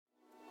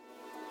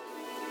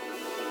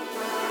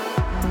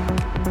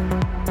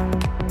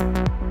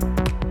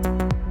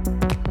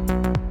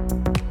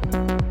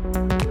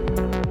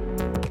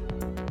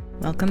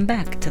Welcome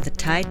back to the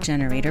Tide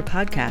Generator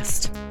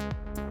podcast.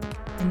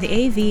 In the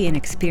AV and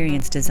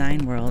experience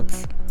design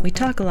worlds, we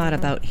talk a lot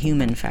about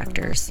human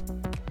factors.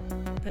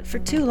 But for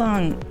too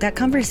long, that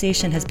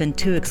conversation has been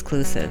too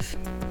exclusive,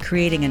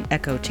 creating an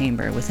echo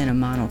chamber within a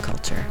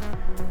monoculture.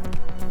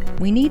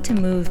 We need to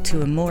move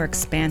to a more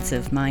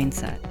expansive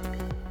mindset.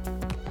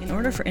 In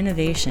order for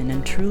innovation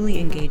and truly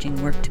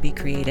engaging work to be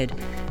created,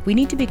 we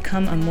need to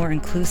become a more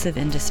inclusive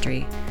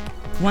industry,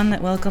 one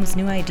that welcomes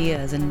new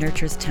ideas and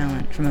nurtures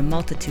talent from a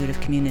multitude of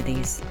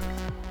communities.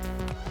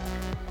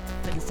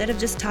 But instead of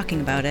just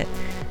talking about it,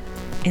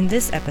 in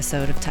this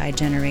episode of Tide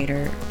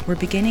Generator, we're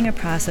beginning a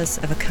process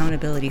of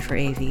accountability for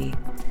AV.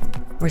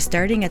 We're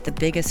starting at the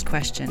biggest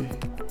question.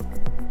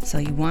 So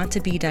you want to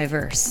be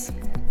diverse.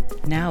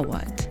 Now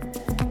what?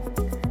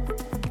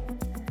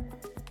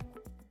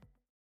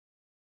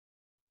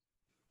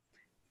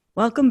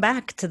 Welcome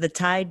back to the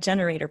Tide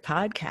Generator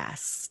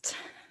podcast.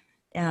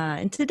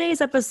 In today's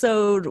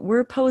episode,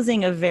 we're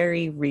posing a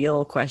very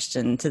real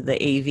question to the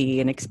AV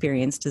and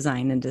experience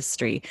design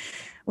industry.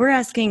 We're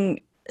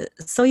asking,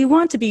 so you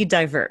want to be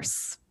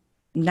diverse.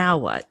 Now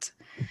what?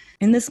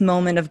 In this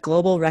moment of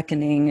global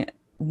reckoning,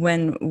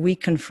 when we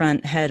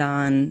confront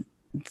head-on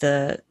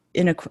the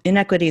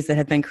inequities that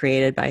have been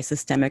created by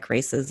systemic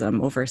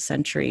racism over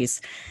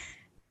centuries,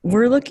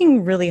 we're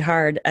looking really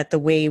hard at the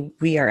way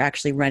we are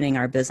actually running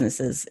our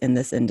businesses in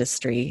this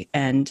industry.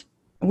 And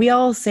we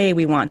all say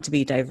we want to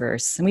be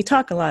diverse, and we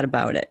talk a lot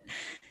about it.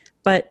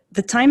 But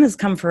the time has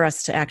come for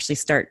us to actually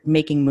start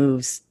making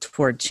moves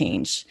toward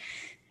change.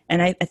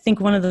 And I think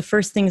one of the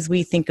first things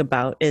we think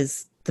about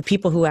is the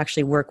people who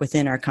actually work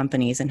within our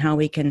companies and how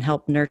we can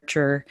help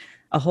nurture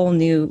a whole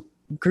new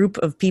group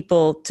of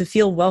people to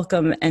feel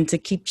welcome and to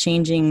keep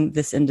changing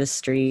this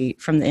industry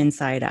from the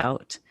inside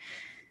out.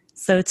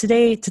 So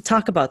today, to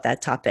talk about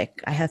that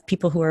topic, I have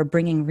people who are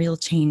bringing real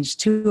change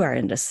to our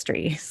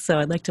industry. So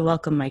I'd like to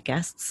welcome my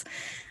guests.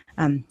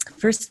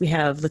 First, we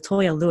have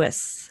Latoya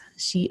Lewis.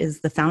 She is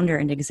the founder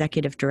and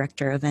executive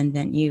director of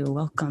InventU.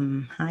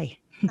 Welcome. Hi.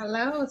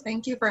 Hello.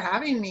 Thank you for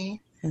having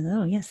me.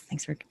 Hello. Yes.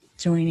 Thanks for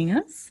joining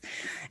us.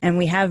 And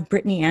we have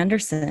Brittany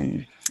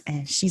Anderson,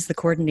 and she's the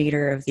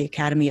coordinator of the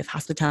Academy of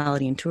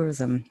Hospitality and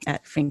Tourism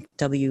at Frank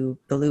W.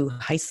 Ballou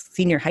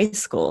Senior High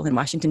School in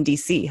Washington,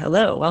 D.C.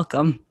 Hello.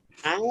 Welcome.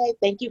 Hi,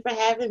 thank you for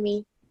having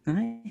me.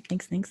 Hi,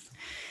 thanks.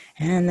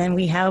 And then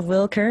we have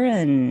Will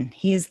Curran.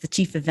 He is the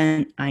chief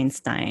event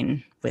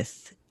Einstein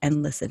with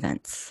Endless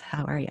Events.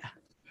 How are you?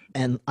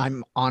 And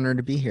I'm honored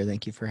to be here.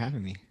 Thank you for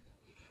having me.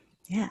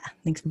 Yeah,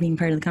 thanks for being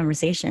part of the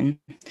conversation.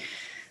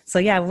 So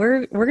yeah,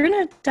 we're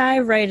going to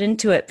dive right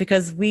into it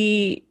because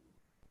we've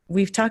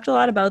talked a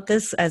lot about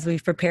this as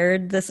we've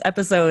prepared this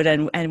episode,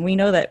 and we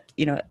know that,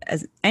 you know,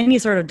 as any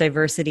sort of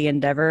diversity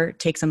endeavor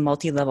takes a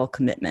multi-level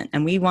commitment.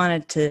 And we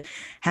wanted to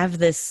have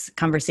this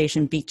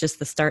conversation be just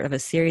the start of a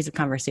series of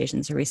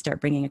conversations where we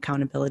start bringing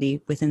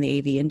accountability within the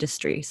AV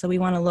industry. So we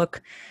want to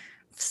look,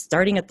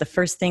 starting at the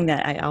first thing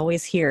that I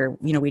always hear,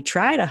 you know, we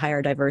try to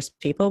hire diverse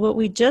people, but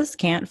we just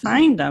can't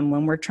find them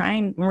when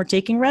we're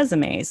taking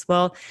resumes.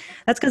 Well,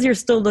 that's because you're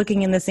still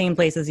looking in the same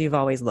places you've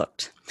always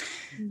looked.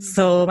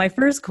 So my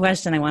first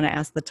question I want to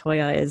ask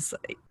Latoya is,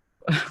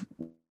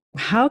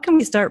 how can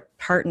we start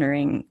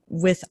partnering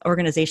with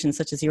organizations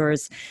such as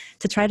yours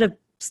to try to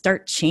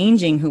start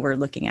changing who we're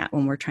looking at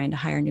when we're trying to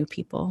hire new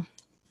people?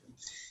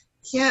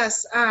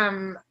 Yes,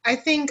 I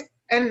think,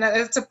 and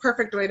that's a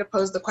perfect way to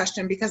pose the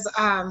question, because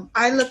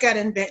I look at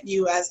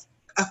InventU as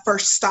a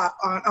first stop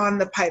on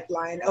the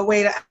pipeline, a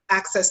way to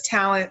access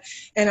talent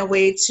and a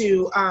way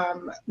to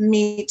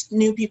meet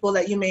new people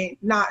that you may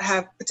not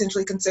have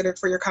potentially considered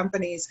for your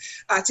companies.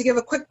 To give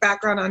a quick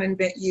background on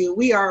InventU,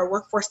 we are a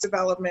workforce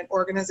development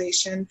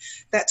organization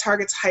that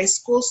targets high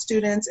school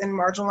students in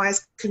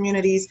marginalized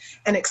communities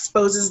and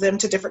exposes them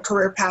to different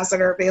career paths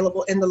that are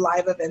available in the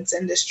live events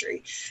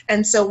industry.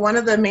 And so one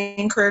of the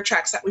main career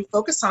tracks that we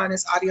focus on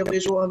is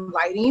audiovisual and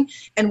lighting,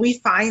 and we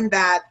find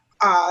that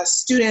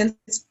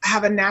students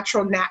have a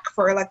natural knack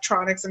for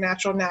electronics, a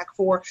natural knack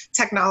for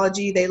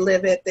technology. They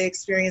live it, they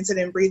experience it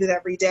and breathe it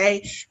every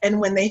day. And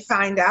when they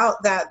find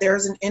out that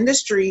there's an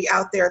industry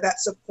out there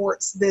that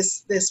supports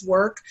this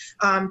work,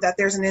 that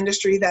there's an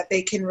industry that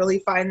they can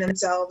really find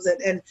themselves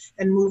and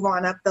move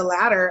on up the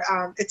ladder,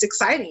 it's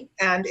exciting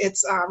and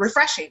it's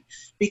refreshing,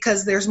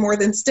 because there's more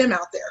than STEM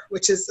out there,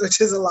 which is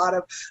a lot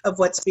of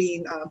what's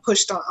being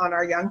pushed on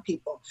our young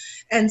people.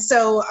 And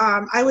so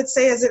I would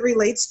say, as it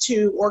relates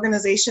to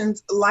organizations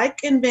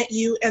like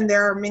InventU, and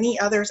there are many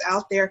others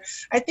out there,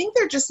 I think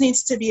there just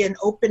needs to be an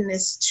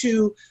openness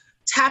to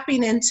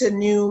tapping into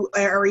new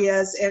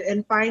areas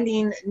and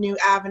finding new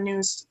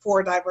avenues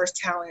for diverse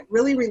talent,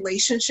 really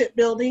relationship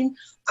building.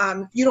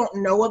 If you don't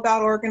know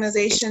about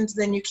organizations,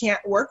 then you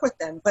can't work with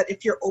them. But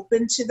if you're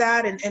open to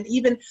that and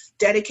even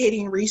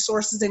dedicating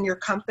resources in your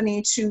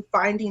company to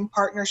finding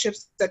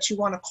partnerships that you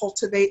want to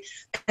cultivate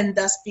and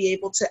thus be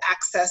able to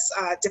access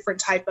different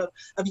type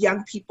of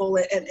young people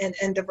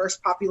and diverse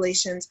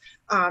populations,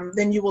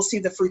 then you will see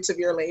the fruits of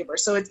your labor.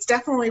 So it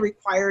definitely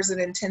requires an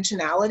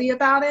intentionality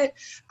about it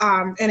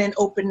and an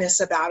openness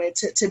about it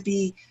to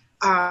be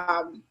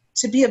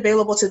to be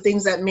available to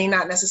things that may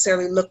not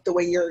necessarily look the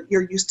way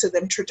you're used to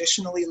them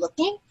traditionally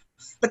looking,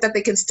 but that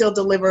they can still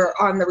deliver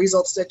on the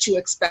results that you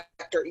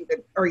expect or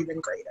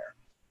even greater.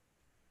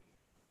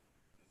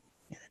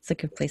 It's a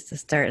good place to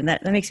start. And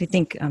that makes me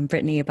think,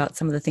 Brittany, about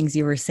some of the things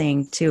you were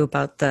saying too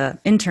about the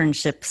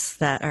internships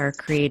that are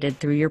created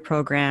through your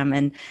program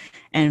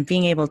and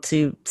being able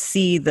to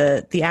see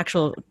the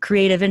actual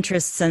creative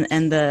interests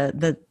and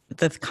the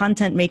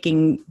content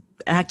making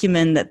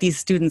acumen that these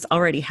students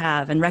already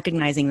have, and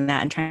recognizing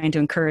that and trying to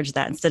encourage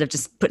that instead of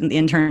just putting the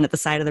intern at the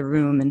side of the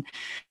room and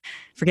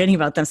forgetting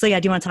about them. So yeah,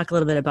 do you want to talk a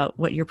little bit about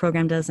what your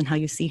program does and how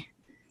you see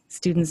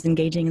students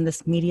engaging in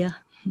this media?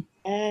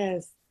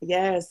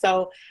 Yes.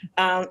 So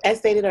as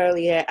stated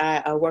earlier,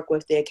 I work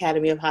with the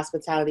Academy of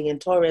Hospitality and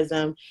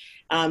Tourism,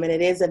 and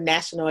it is a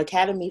National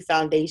Academy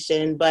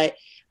Foundation, but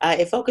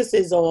it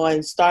focuses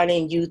on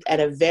starting youth at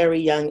a very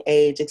young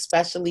age,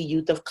 especially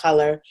youth of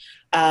color,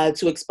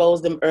 to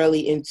expose them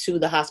early into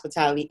the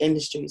hospitality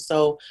industry.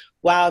 So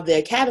while the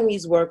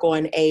academies work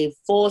on a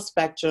full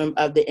spectrum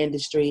of the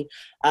industry,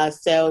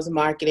 sales,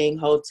 marketing,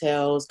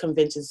 hotels,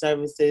 convention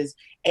services,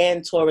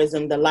 and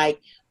tourism, the like,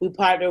 we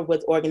partner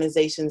with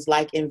organizations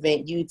like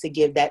InventU to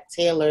give that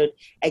tailored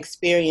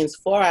experience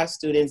for our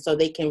students so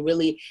they can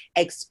really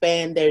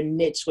expand their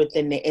niche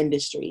within the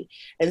industry.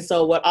 And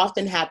so what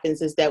often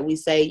happens is that we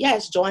say,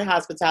 yes, join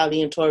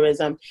hospitality and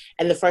tourism,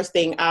 and the first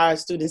thing our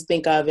students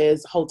think of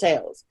is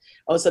hotels.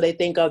 Also, they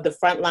think of the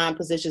frontline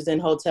positions in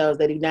hotels.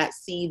 They do not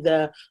see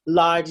the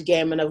large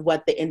gamut of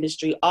what the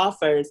industry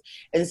offers.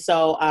 And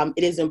so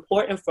it is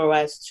important for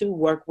us to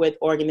work with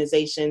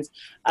organizations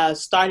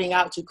starting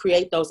out to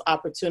create those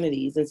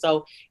opportunities. And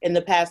so in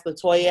the past,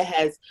 Latoya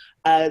has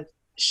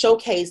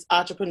showcased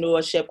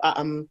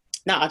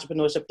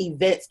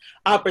events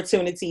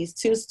opportunities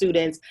to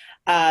students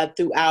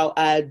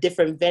throughout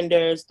different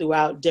vendors,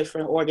 throughout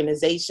different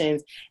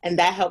organizations. And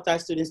that helped our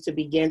students to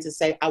begin to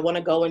say, I want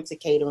to go into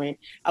catering.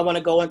 I want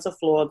to go into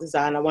floral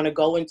design. I want to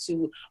go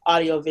into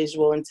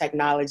audiovisual and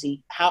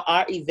technology, how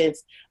our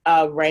events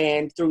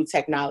ran through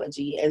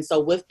technology. And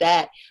so with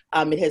that,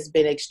 it has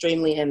been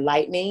extremely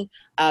enlightening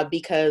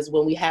because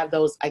when we have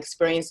those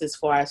experiences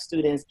for our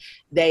students,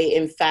 they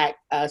in fact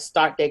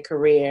start their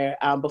career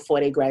before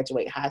they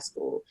graduate high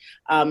school.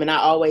 And I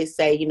always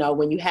say, you know,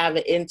 when you have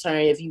an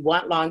intern, if you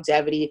want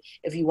longevity,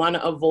 if you want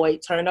to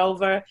avoid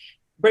turnover,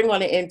 bring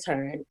on an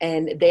intern,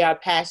 and they are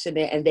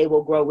passionate and they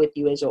will grow with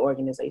you as your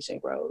organization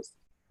grows.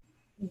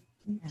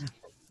 Yeah.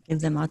 Give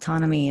them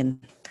autonomy and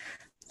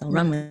they'll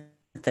run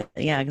with it.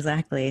 Yeah,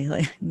 exactly.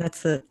 Like,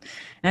 that's it.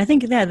 And I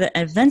think the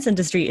events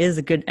industry is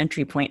a good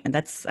entry point, and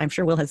I'm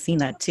sure Will has seen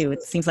that too.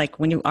 It seems like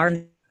when you are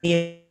in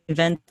the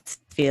event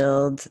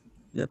field,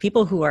 the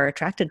people who are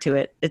attracted to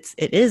it, it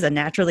is a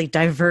naturally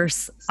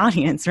diverse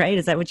audience, right?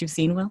 Is that what you've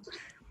seen, Will?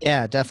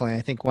 Yeah, definitely.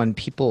 I think when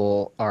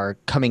people are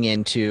coming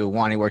into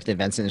wanting to work in the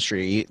events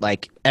industry,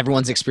 like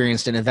everyone's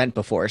experienced an event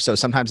before. So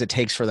sometimes it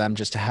takes for them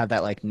just to have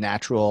that like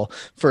natural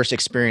first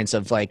experience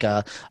of like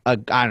I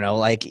don't know,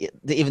 like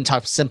they even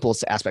talk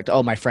simplest aspect.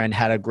 Oh, my friend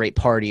had a great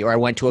party, or I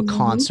went to a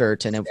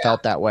concert and it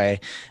felt that way.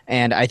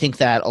 And I think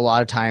that a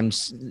lot of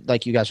times,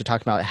 like you guys were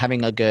talking about,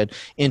 having a good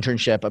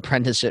internship,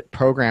 apprenticeship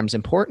program is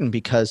important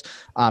because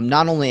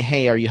not only,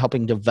 hey, are you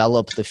helping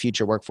develop the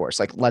future workforce?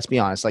 Like, let's be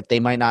honest, like they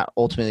might not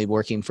ultimately be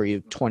working for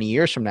you 20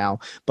 years from now,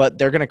 but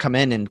they're going to come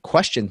in and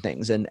question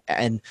things. And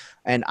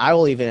I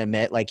will even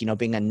admit, like, you know,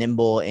 being a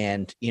nimble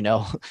and, you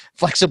know,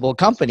 flexible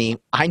company,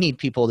 I need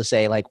people to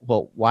say like,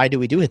 well, why do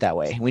we do it that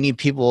way? We need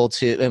people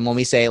to, and when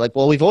we say like,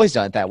 well, we've always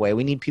done it that way,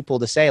 we need people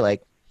to say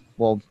like,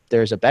 well,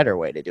 there's a better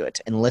way to do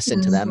it, and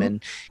listen to them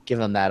and give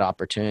them that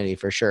opportunity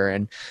for sure.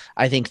 And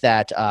I think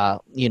that,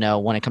 you know,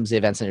 when it comes to the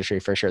events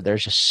industry, for sure,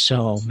 there's just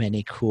so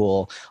many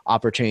cool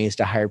opportunities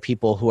to hire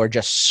people who are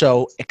just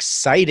so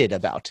excited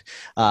about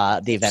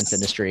the events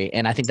industry.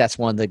 And I think that's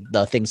one of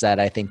the things that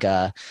I think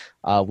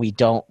we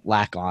don't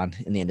lack on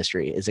in the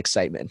industry is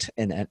excitement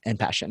and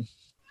passion.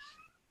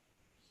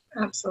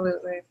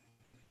 Absolutely.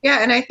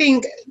 Yeah. And I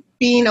think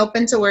being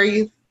open to where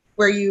you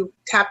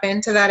tap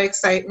into that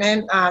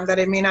excitement, that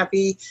it may not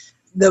be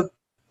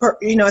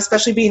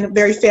especially being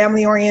very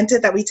family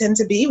oriented that we tend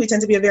to be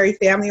a very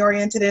family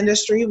oriented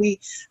industry. We,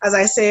 as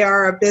I say,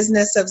 are a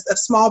business of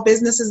small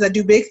businesses that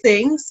do big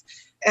things.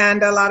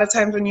 And a lot of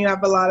times when you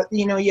have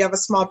you have a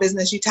small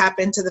business, you tap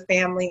into the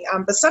family.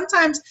 But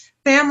sometimes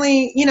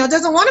family,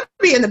 doesn't want to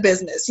be in the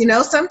business.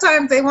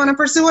 Sometimes they want to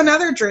pursue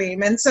another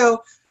dream. And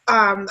so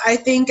I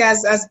think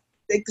as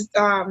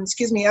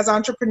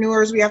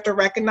entrepreneurs, we have to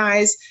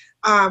recognize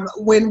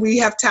when we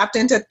have tapped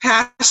into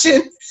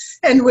passion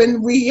and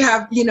when we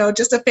have,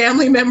 just a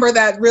family member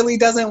that really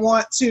doesn't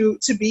want to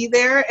be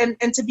there,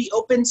 and to be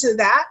open to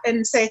that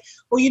and say,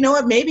 well, you know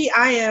what, maybe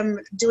I am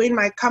doing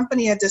my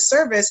company a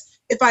disservice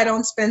if I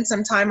don't spend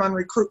some time on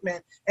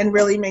recruitment and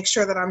really make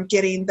sure that I'm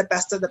getting the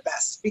best of the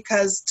best.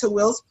 Because to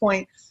Will's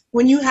point,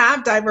 when you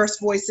have diverse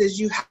voices,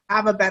 you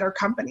have a better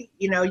company.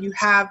 You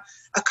have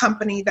a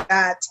company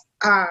that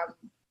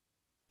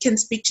can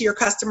speak to your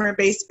customer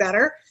base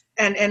better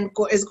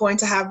is going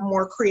to have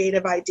more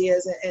creative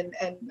ideas and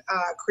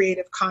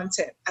creative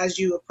content as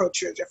you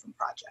approach your different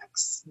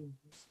projects.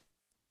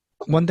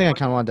 One thing I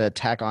kind of wanted to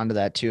tack onto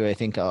that too, I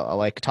think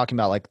like talking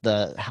about like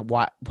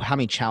how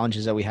many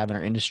challenges that we have in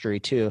our industry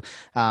too.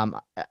 I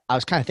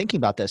was kind of thinking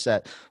about this,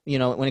 that, you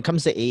know, when it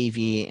comes to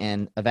AV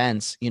and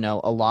events, you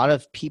know, a lot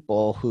of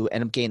people who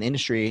end up getting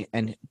industry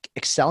and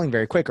excelling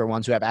very quick are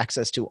ones who have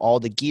access to all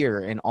the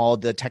gear and all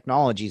the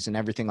technologies and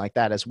everything like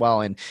that as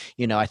well. And,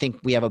 you know, I think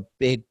we have a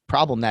big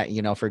problem that,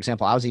 you know, for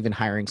example, I was even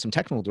hiring some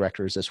technical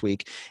directors this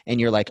week, and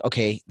you're like,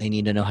 okay, they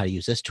need to know how to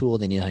use this tool.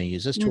 They need to know how to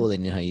use this tool. They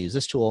need to know how to use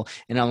this tool.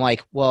 And I'm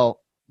like, well,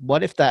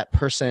 what if that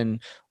person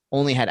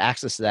only had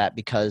access to that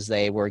because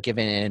they were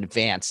given an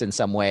advance in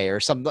some way or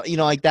something, you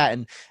know, like that.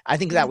 And I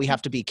think that we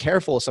have to be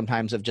careful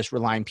sometimes of just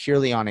relying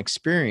purely on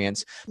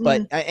experience.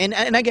 But, and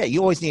I get, you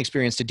always need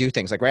experience to do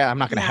things like, right, I'm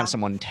not going to have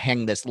someone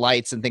hang this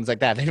lights and things like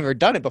that. They've never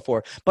done it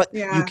before, but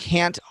you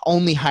can't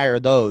only hire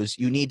those.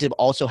 You need to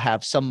also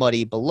have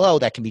somebody below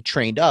that can be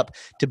trained up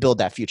to build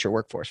that future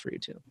workforce for you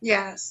too.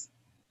 Yes.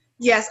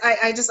 Yes.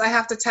 I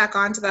have to tack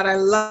on to that. I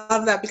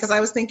love that because I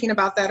was thinking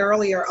about that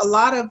earlier. A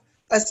lot of,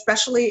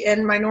 especially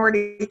in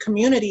minority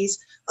communities,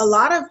 a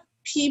lot of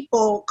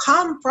people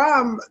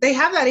they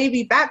have that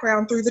AV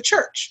background through the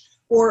church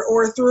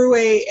or through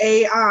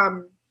a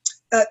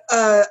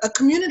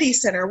community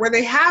center where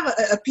they have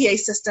a PA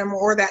system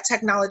or that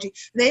technology.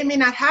 They may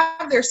not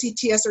have their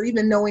CTS or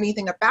even know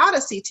anything about a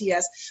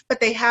CTS, but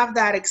they have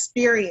that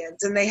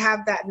experience and they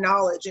have that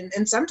knowledge.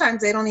 And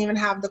sometimes they don't even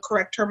have the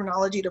correct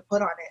terminology to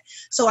put on it.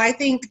 So I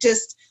think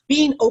just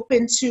being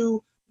open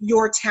to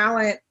your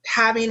talent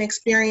having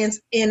experience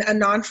in a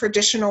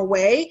non-traditional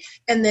way,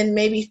 and then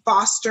maybe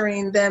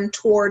fostering them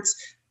towards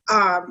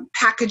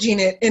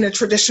packaging it in a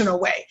traditional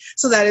way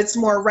so that it's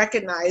more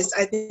recognized,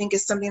 I think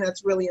is something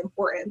that's really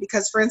important.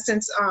 Because for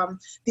instance,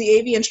 the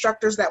AV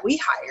instructors that we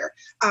hire,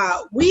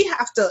 we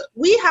have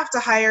to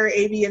hire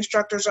AV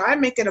instructors, or I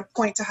make it a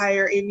point to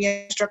hire AV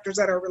instructors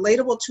that are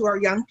relatable to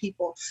our young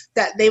people,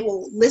 that they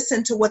will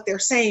listen to what they're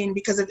saying,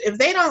 because if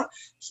they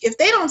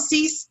don't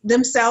see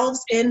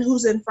themselves in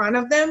who's in front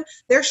of them,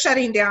 they're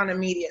shutting down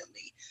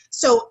immediately.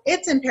 So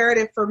it's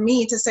imperative for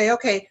me to say,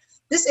 okay,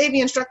 this AV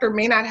instructor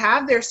may not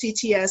have their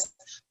CTS,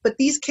 but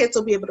these kids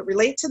will be able to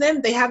relate to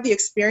them. They have the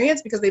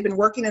experience because they've been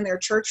working in their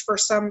church for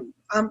some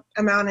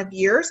amount of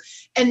years.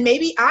 And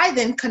maybe I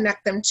then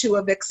connect them to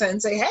a VIXA and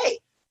say, hey,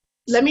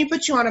 let me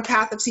put you on a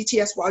path of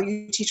CTS while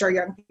you teach our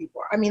young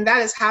people. I mean,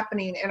 that is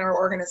happening in our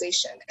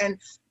organization. And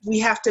we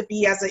have to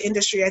be, as an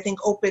industry, I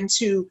think, open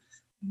to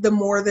the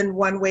more than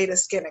one way to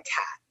skin a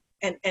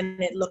cat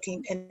and it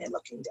looking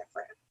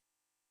different.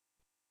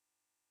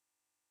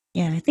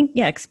 Yeah, I think,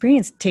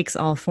 experience takes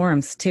all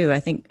forms too. I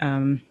think,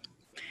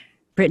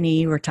 Brittany,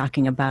 you were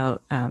talking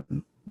about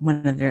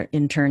one of their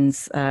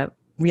interns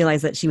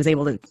realized that she was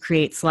able to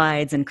create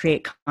slides and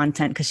create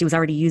content because she was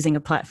already using a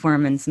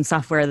platform and some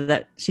software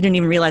that she didn't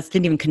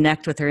even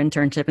connect with her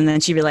internship. And then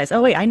she realized,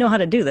 oh, wait, I know how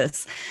to do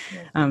this.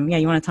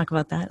 You want to talk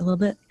about that a little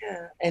bit?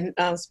 Yeah,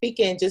 and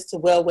speaking just to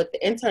Will with the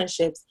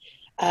internships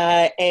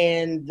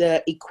and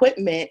the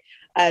equipment,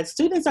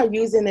 students are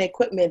using the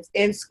equipment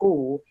in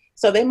school.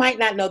 So they might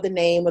not know the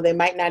name, or they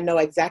might not know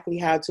exactly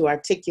how to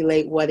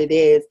articulate what it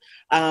is.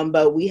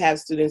 But we have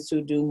students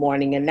who do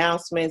morning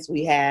announcements.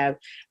 We have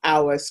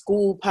our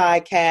school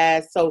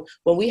podcast. So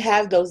when we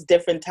have those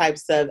different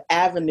types of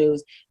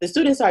avenues, the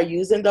students are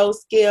using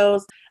those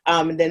skills.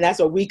 And then that's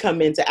where we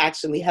come in to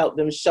actually help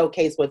them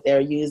showcase what they're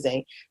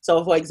using.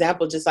 So for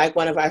example, just like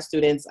one of our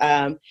students,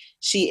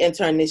 she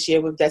interned this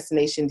year with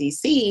Destination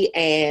DC,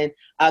 and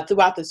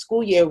throughout the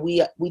school year,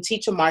 we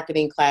teach a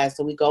marketing class.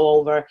 So we go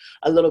over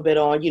a little bit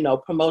on,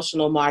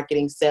 promotional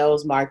marketing,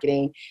 sales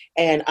marketing.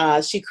 And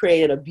she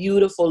created a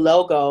beautiful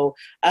logo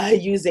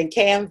using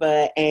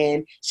Canva.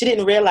 And she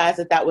didn't realize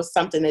that was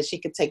something that she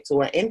could take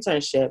to her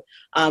internship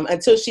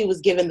until she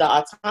was given the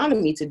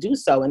autonomy to do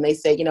so. And they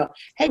said,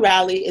 hey,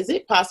 Riley, is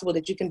it possible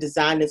that you can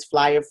design this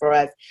flyer for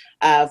us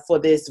for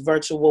this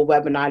virtual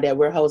webinar that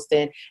we're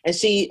hosting? And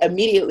she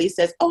immediately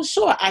says, oh,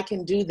 sure, I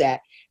can do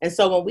that. And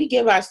so when we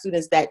give our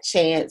students that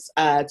chance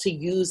to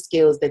use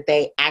skills that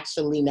they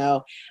actually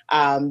know,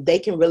 they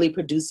can really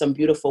produce some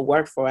beautiful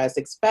work for us,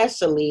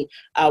 especially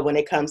when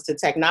it comes to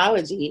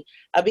technology,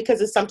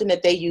 because it's something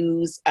that they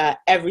use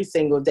every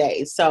single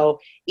day. So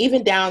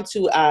even down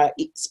to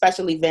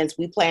special events,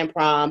 we plan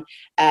prom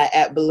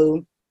at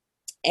Balloon.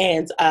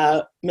 And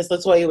Ms.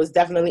 Latoya was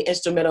definitely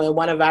instrumental in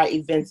one of our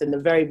events in the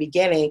very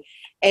beginning.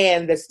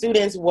 And the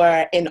students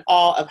were in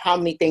awe of how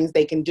many things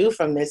they can do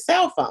from their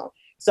cell phone.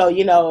 So,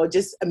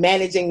 just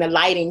managing the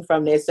lighting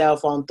from their cell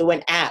phone through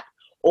an app,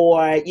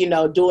 or,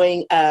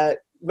 doing a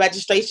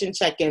registration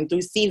check-in through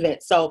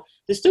Cvent. So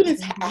the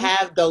students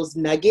have those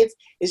nuggets.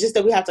 It's just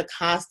that we have to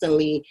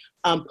constantly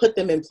put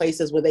them in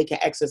places where they can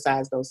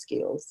exercise those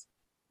skills.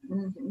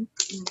 Mm-hmm.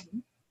 Mm-hmm.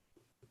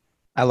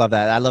 I love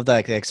that. I love the,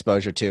 like, the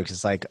exposure too,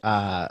 because like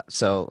not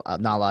a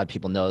lot of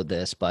people know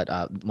this, but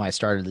when I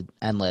started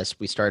Endless,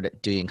 we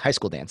started doing high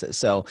school dances.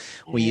 So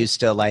we used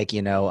to like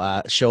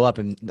show up,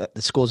 and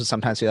the schools would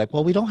sometimes be like,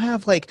 "Well, we don't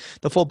have like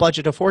the full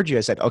budget to afford you."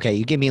 I said, "Okay,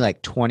 you give me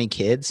like 20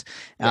 kids,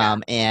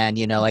 and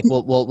like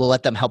we'll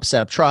let them help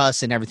set up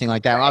trusts and everything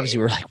like that." Right. Obviously,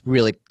 we're like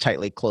really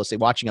tightly, closely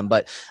watching them,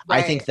 but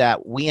I think Right.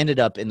 that we ended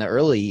up in the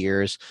early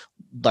years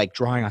like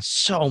drawing on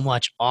so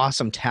much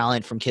awesome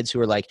talent from kids who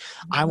are like,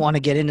 I want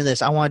to get into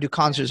this. I want to do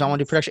concerts. I want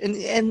to do production.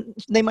 And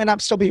they might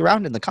not still be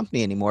around in the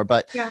company anymore,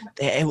 but Yeah.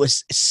 it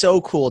was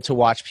so cool to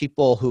watch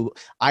people who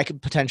I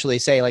could potentially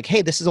say like,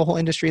 hey, this is a whole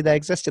industry that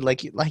existed.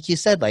 Like you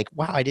said, like,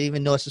 wow, I didn't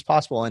even know this was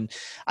possible. And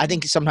I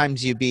think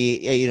sometimes you'd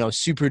be,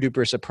 super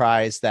duper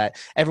surprised that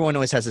everyone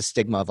always has a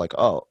stigma of like,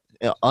 oh,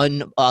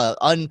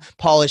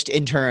 unpolished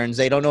interns,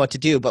 they don't know what to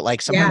do, but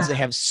like sometimes they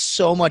have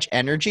so much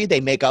energy,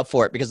 they make up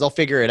for it because they'll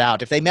figure it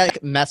out. If they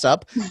mess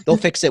up, they'll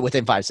fix it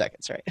within 5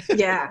 seconds, right?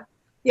 Yeah.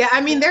 Yeah,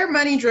 I mean, they're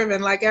money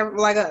driven like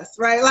us,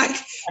 right? Like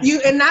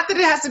and not that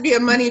it has to be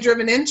a money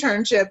driven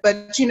internship,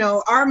 but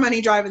our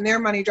money drive and their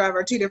money drive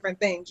are two different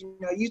things.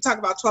 You talk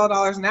about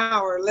 $12 an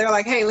hour, they're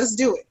like, hey, let's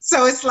do it.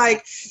 So it's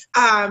like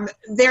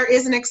there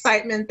is an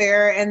excitement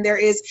there, and there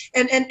is,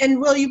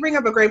 and Will, you bring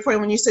up a great point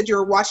when you said you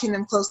were watching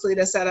them closely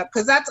to set up,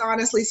 because that's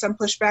honestly some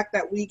pushback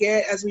that we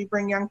get as we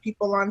bring young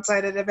people on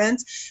site at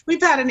events. We've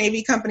had a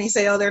Navy company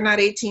say, oh, they're not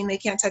 18, they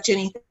can't touch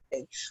anything.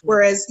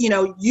 Whereas, you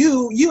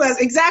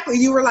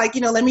were like,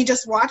 let me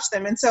just watch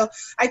them. And so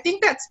I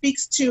think that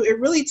speaks to, it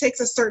really takes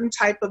a certain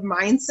type of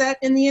mindset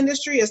in the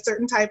industry, a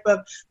certain type of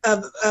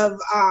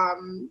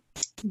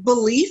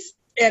belief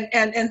and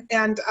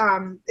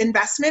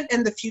investment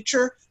in the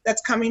future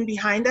that's coming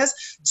behind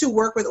us to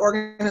work with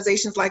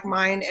organizations like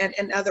mine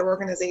and other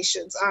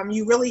organizations.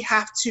 You really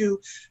have to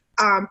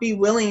be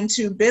willing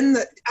to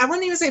I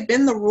wouldn't even say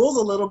bend the rules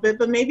a little bit,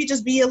 but maybe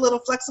just be a little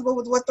flexible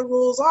with what the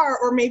rules are,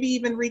 or maybe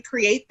even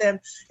recreate them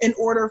in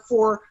order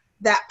for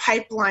that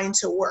pipeline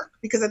to work.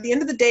 Because at the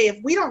end of the day, if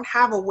we don't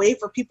have a way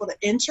for people to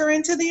enter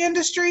into the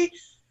industry,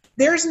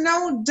 there's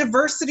no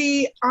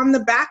diversity on the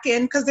back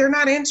end because they're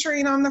not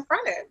entering on the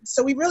front end.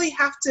 So we really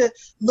have to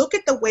look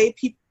at the way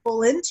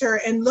people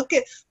enter and look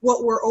at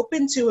what we're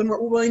open to and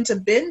what we're willing to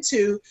bend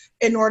to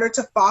in order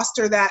to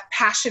foster that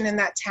passion and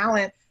that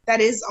talent that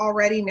is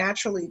already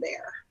naturally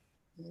there.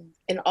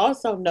 And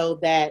also know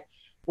that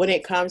when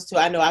it comes to,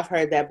 I know I've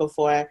heard that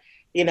before,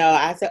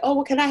 I say, oh,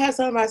 well, can I have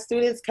some of my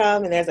students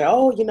come? And they're like,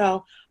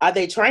 oh, are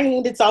they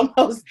trained? It's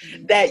almost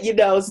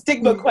that,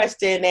 stigma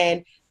question.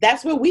 And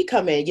that's where we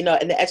come in,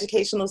 in the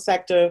educational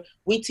sector,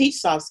 we teach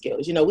soft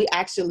skills. We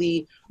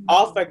actually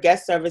offer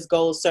guest service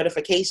goals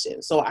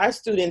certification. So our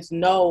students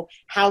know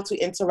how to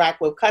interact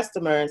with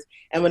customers.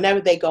 And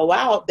whenever they go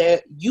out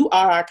there, you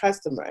are our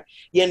customer,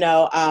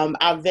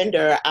 our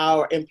vendor,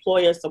 our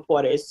employer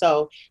supporters.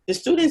 So the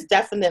students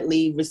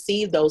definitely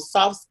receive those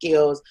soft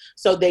skills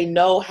so they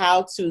know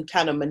how to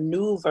kind of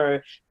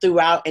maneuver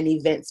throughout an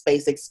event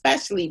space,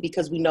 especially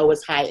because we know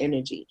it's high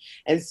energy.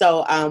 And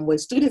so when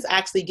students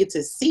actually get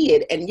to see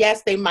it, and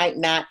yes, they might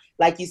not,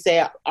 like you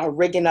say, are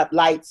rigging up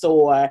lights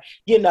or,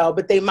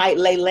 but they might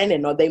lay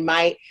linen, or they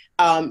might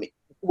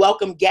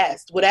welcome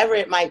guests, whatever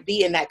it might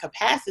be in that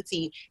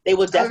capacity, they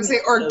will definitely.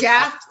 Or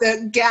gaff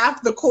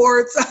the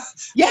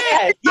cords.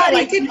 Yeah.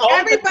 Everybody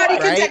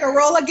can take a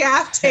roll of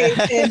gaff tape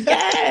and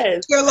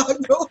yes. your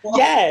logo.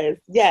 Yes.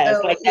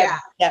 So,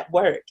 that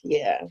work.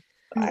 Yeah.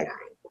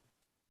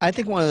 I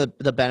think one of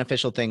the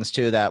beneficial things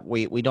too that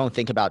we don't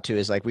think about too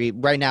is like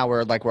right now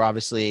we're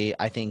obviously,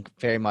 I think,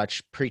 very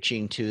much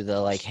preaching to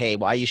the like, hey,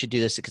 why you should do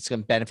this, it's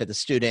going to benefit the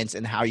students,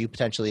 and how you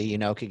potentially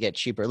could get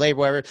cheaper labor,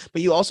 whatever.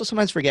 But you also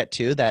sometimes forget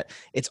too that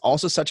it's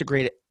also such a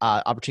great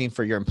opportunity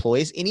for your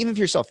employees, and even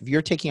for yourself, if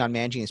you're taking on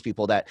managing these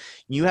people, that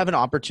you have an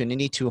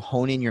opportunity to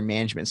hone in your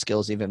management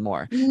skills even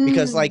more.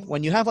 Because like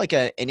when you have like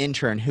an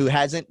intern who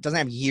doesn't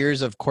have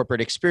years of corporate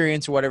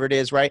experience or whatever it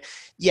is, right?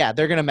 Yeah,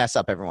 they're gonna mess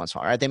up every once in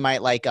a while, right? They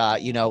might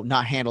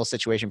not handle a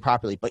situation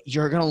properly, but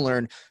you're going to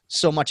learn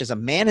so much as a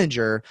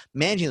manager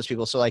managing those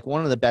people. So like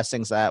one of the best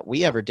things that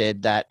we ever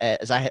did that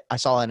as I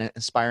saw an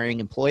aspiring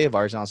employee of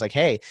ours, and I was like,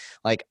 hey,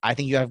 like, I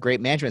think you have great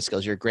management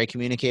skills. You're a great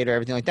communicator,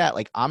 everything like that.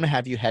 Like, I'm going to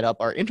have you head up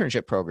our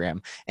internship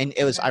program. And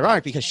it was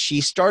ironic because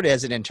she started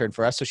as an intern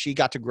for us. So she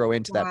got to grow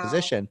into that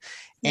position.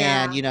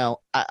 And,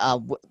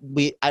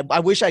 I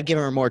wish I'd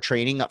given her more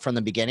training up from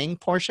the beginning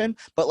portion,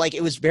 but like,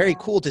 it was very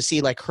cool to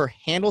see like her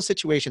handle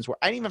situations where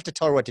I didn't even have to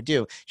tell her what to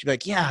do. She'd be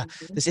like, yeah,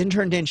 this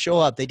intern didn't show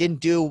up. They didn't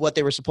do what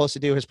they were supposed to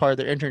do as part of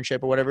their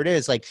internship or whatever it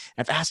is. Like,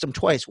 I've asked them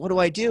twice, what do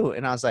I do?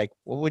 And I was like,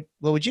 what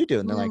would you do?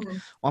 And they're like, well,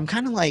 I'm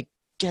kind of like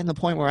getting to the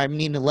point where I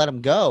need to let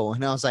them go.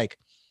 And I was like,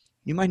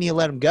 you might need to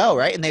let them go,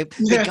 right? And they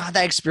got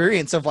that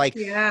experience of like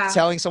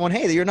telling someone,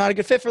 hey, you're not a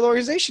good fit for the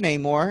organization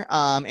anymore.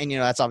 And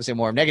that's obviously a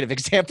more negative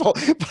example,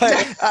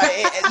 but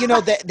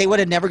they would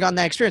have never gotten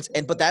that experience.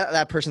 But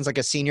that person's like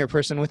a senior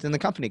person within the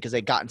company because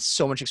they've gotten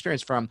so much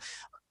experience from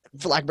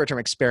for lack of a better term,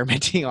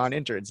 experimenting on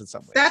interns in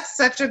some ways. That's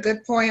such a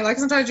good point. Like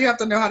sometimes you have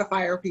to know how to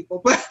fire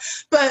people, but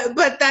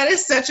that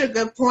is such a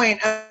good point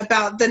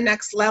about the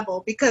next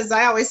level, because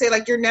I always say,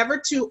 like, you're never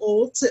too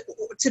old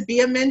to be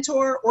a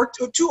mentor, or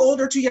too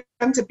old or too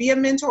young to be a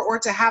mentor or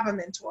to have a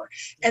mentor.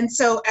 And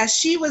so as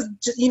she was,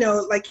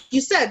 like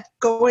you said,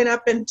 going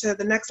up into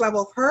the next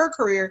level of her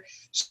career,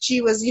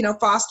 she was,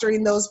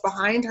 fostering those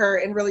behind her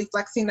and really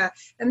flexing that.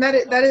 And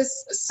that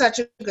is such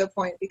a good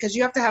point, because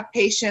you have to have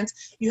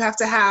patience. You have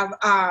to have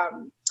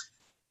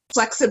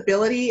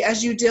flexibility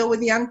as you deal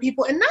with young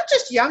people, and not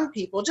just young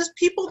people, just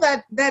people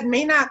that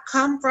may not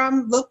come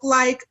from, look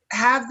like,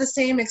 have the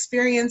same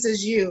experience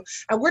as you.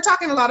 And we're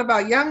talking a lot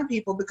about young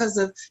people because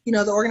of,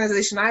 the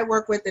organization I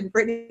work with, and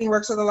Brittany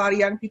works with a lot of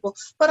young people,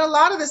 but a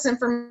lot of this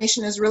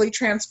information is really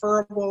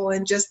transferable,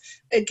 and just,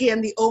 again,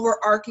 the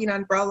overarching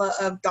umbrella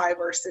of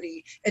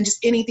diversity and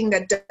just anything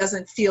that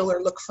doesn't feel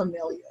or look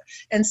familiar.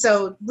 And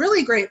so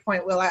really great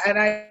point, Will. And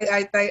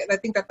I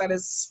think that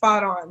is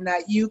spot on,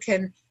 that you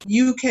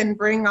can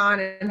bring on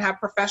and have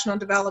professional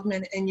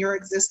development in your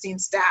existing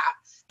staff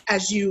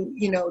as you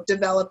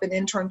develop an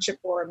internship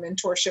or a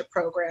mentorship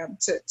program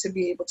to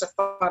be able to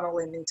funnel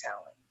in new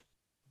talent.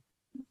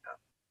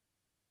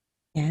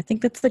 Yeah, I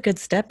think that's a good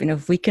step.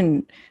 If we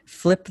can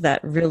flip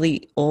that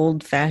really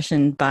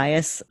old-fashioned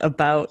bias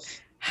about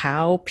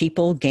how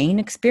people gain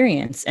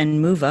experience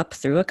and move up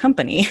through a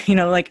company.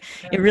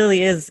 It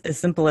really is as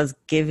simple as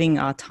giving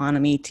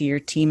autonomy to your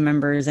team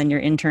members and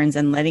your interns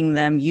and letting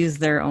them use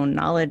their own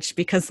knowledge.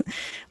 Because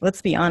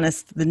let's be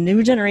honest, the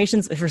new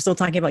generations, if we're still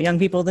talking about young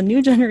people, the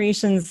new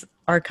generations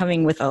are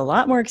coming with a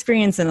lot more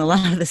experience in a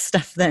lot of this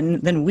stuff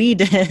than we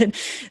did.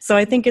 So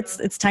I think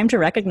it's time to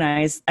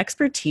recognize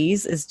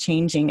expertise is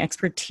changing.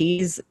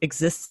 Expertise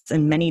exists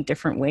in many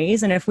different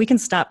ways. And if we can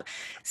stop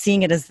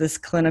seeing it as this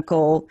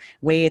clinical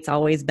way it's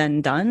always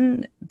been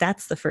done,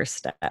 that's the first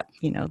step.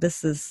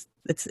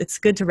 It's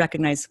good to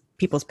recognize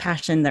people's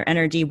passion, their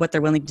energy, what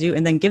they're willing to do,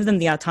 and then give them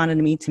the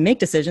autonomy to make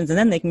decisions, and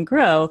then they can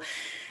grow.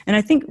 And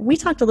I think we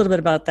talked a little bit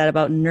about that,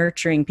 about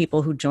nurturing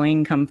people who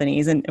join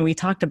companies. And we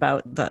talked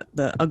about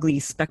the ugly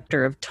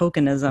specter of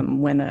tokenism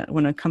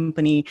when a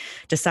company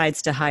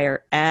decides to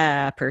hire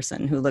a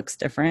person who looks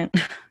different.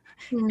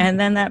 Mm-hmm. And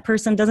then that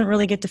person doesn't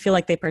really get to feel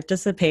like they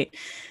participate.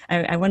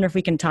 I wonder if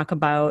we can talk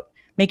about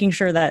making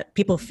sure that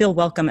people feel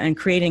welcome and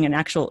creating an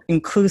actual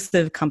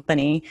inclusive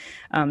company,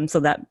 so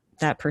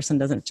that person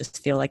doesn't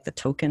just feel like the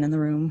token in the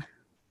room.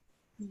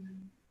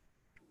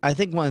 I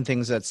think one of the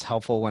things that's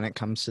helpful when it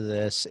comes to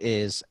this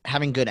is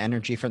having good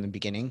energy from the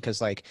beginning.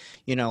 Cause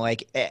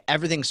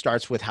everything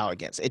starts with how it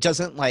gets. It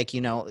doesn't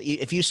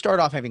if you start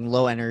off having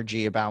low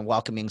energy about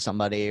welcoming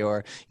somebody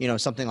or,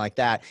 something like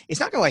that, it's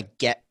not gonna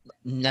get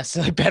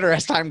necessarily better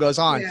as time goes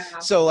on. Yeah.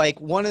 So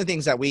one of the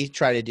things that we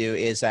try to do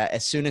is that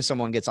as soon as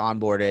someone gets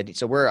onboarded,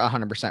 so we're a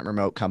 100%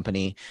 remote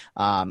company.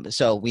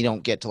 So we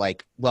don't get to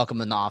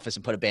welcome in the office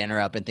and put a banner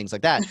up and things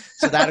like that.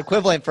 So that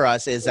equivalent for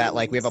us is that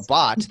we have a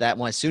bot that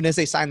as soon as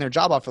they sign their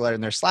job offer letter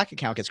and their Slack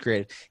account gets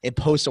created, it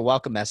posts a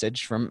welcome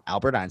message from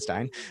Albert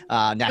Einstein,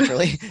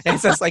 naturally. And it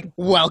says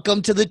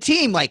welcome to the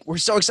team. We're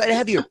so excited to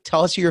have you.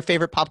 Tell us who your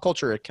favorite pop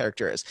culture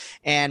character is.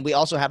 And we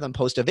also have them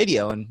post a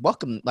video and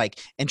welcome,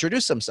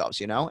 introduce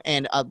themselves,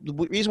 And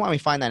the reason why we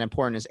find that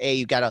important is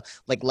you got to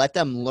let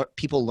them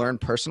people learn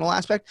personal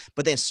aspect,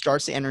 but then it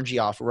starts the energy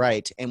off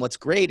right. And what's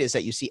great is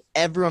that you see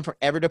everyone from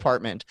every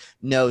department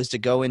knows to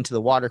go into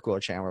the water cooler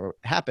channel where it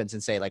happens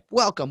and say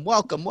welcome,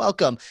 welcome,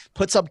 welcome,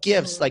 puts up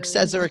gifts,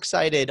 says they're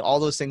excited, all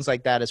those things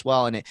like that as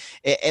well. And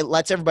it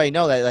lets everybody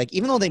know that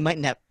even though they might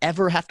not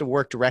ever have to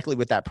work directly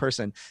with that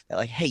person,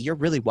 that hey, you're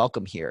really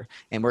welcome here.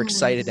 And we're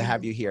excited to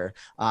have you here.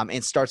 And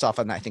it starts off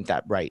on, I think,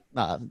 that right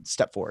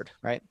step forward,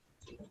 right?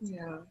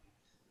 Yeah.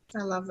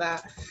 I love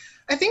that.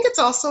 I think it's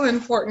also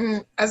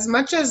important, as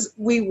much as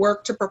we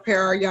work to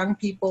prepare our young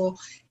people,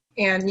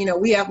 and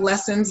we have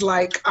lessons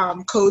like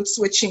code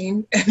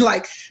switching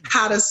and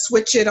how to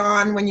switch it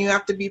on when you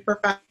have to be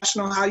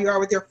professional, how you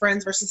are with your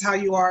friends versus how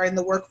you are in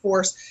the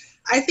workforce.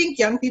 I think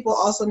young people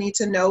also need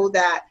to know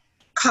that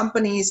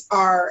companies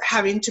are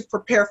having to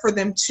prepare for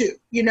them too.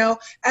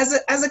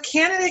 As a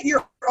candidate,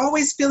 you're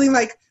always feeling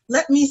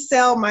let me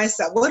sell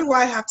myself. What do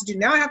I have to do?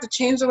 Now I have to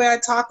change the way I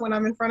talk when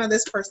I'm in front of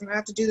this person. I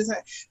have to do this.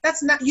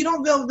 That's not, you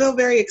don't feel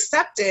very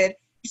accepted.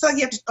 You feel like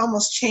you have to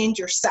almost change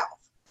yourself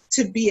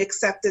to be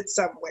accepted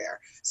somewhere.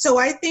 So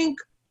I think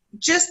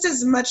just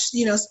as much,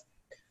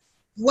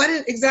 what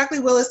exactly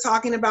Will is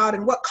talking about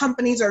and what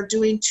companies are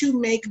doing to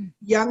make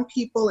young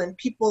people and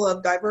people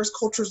of diverse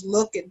cultures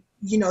look and,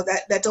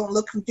 that don't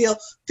look and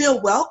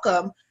feel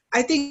welcome.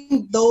 I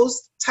think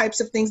those types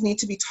of things need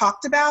to be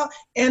talked about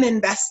and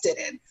invested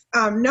in.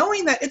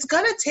 Knowing that it's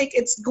going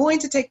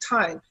to take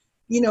time.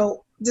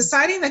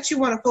 Deciding that you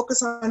want to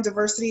focus on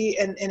diversity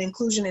and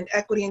inclusion and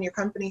equity in your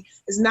company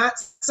is not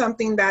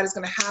something that is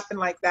going to happen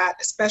like that,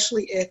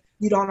 especially if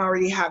you don't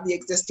already have the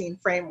existing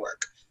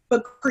framework.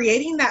 But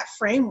creating that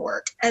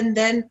framework and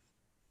then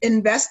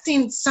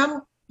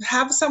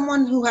have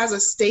someone who has a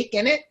stake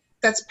in it,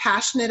 that's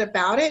passionate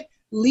about it,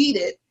 lead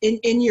it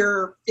in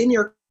your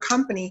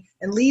company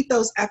and lead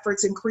those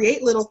efforts and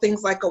create little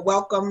things like a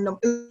welcome.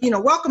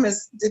 Welcome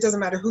is, it doesn't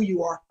matter who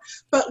you are,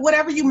 but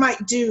whatever you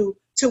might do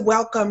to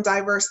welcome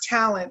diverse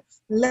talent,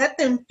 let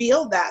them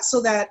feel that,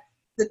 so that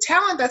the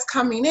talent that's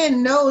coming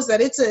in knows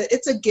that it's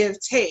a give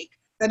take,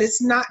 that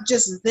it's not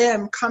just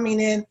them coming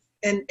in,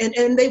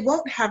 and they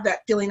won't have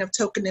that feeling of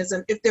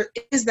tokenism if there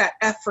is that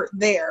effort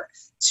there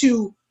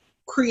to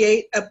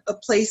create a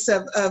place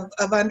of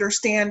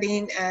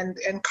understanding and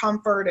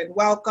comfort and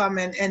welcome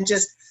and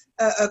just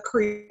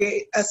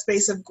create a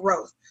space of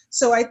growth.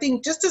 So I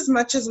think just as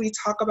much as we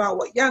talk about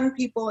what young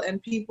people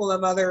and people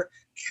of other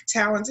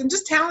talents and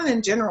just talent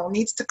in general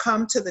needs to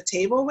come to the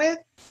table with,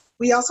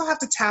 we also have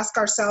to task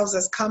ourselves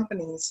as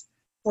companies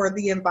for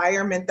the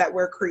environment that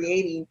we're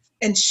creating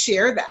and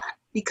share that.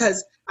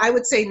 Because I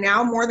would say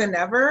now more than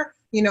ever,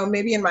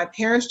 maybe in my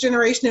parents'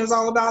 generation, it was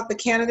all about the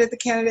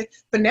candidate,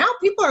 but now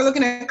people are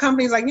looking at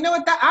companies like, you know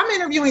what, I'm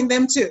interviewing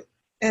them too,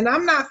 and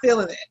I'm not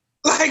feeling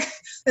it.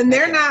 And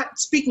they're not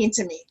speaking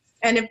to me.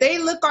 And if they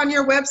look on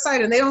your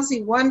website and they don't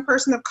see one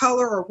person of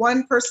color or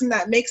one person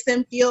that makes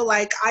them feel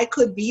like I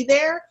could be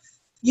there,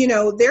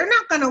 they're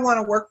not going to want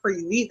to work for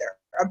you either.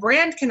 A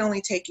brand can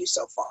only take you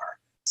so far.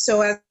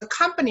 So as a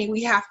company,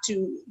 we have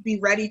to be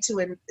ready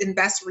to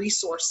invest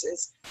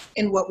resources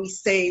in what we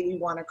say we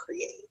want to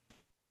create.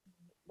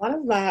 One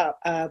of my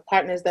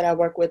partners that I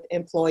work with,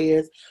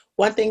 employers,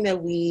 one thing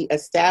that we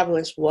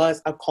established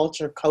was a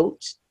culture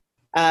coach.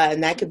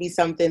 And that could be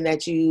something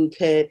that you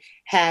could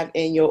have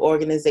in your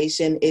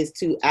organization, is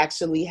to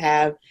actually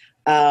have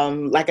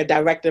like a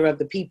director of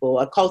the people,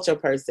 a culture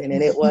person.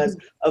 And it was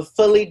a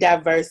fully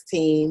diverse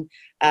team.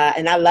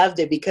 And I loved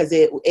it because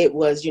it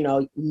was,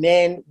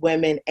 men,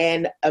 women,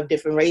 and of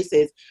different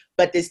races.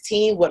 But this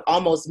team would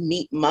almost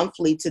meet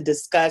monthly to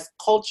discuss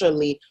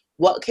culturally,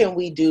 what can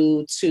we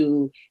do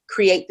to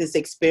create this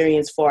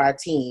experience for our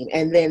team?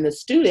 And then the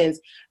students,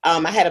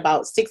 I had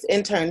about 6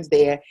 interns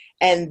there,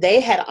 and they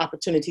had an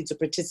opportunity to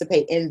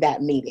participate in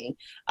that meeting.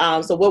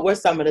 So what were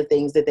some of the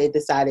things that they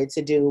decided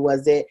to do?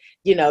 Was it,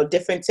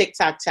 different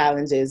TikTok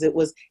challenges? It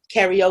was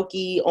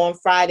karaoke on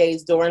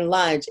Fridays during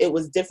lunch. It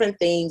was different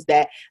things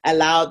that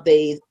allowed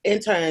the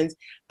interns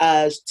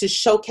to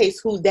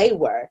showcase who they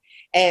were.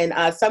 And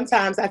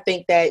sometimes I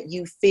think that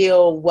you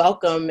feel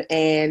welcome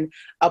and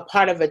a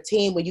part of a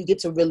team when you get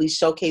to really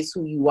showcase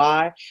who you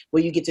are,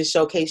 where you get to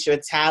showcase your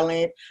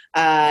talent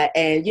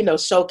and,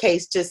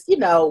 showcase just,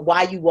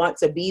 why you want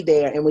to be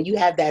there. And when you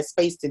have that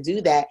space to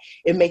do that,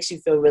 it makes you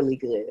feel really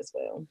good as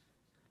well.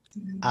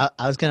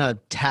 I was going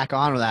to tack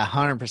on with that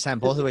 100%,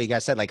 both of what you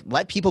guys said, like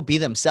let people be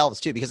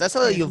themselves too, because that's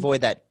how you avoid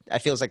that. I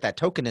feel it's like that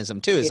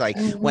tokenism too, is like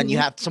when you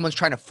have someone's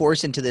trying to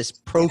force into this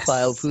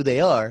profile of who they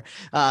are,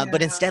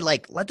 but instead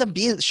like let them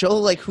show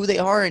like who they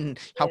are and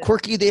how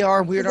quirky they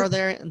are, weird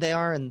they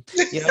are, and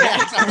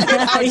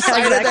how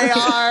excited they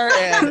are.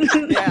 And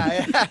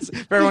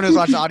for everyone who's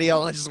watching audio,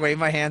 let's just wave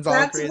my hands all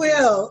that's crazy.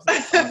 Will.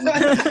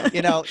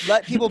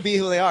 Let people be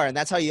who they are, and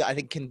that's how you, I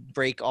think, can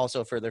break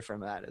also further from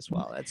that as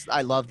well.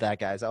 I love that,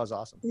 guys. That was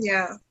awesome.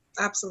 Yeah,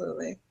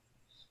 absolutely.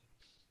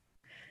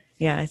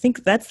 Yeah, I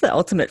think that's the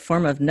ultimate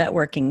form of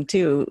networking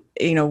too.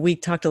 We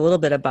talked a little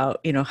bit about,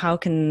 how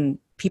can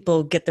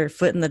people get their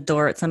foot in the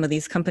door at some of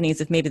these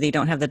companies if maybe they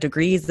don't have the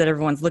degrees that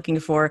everyone's looking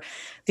for.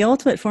 The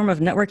ultimate form of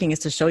networking is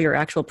to show your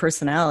actual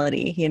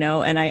personality,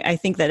 and I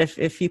think that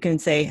if you can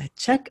say,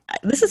 check,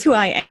 this is who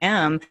I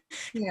am,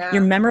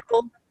 you're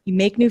memorable, you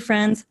make new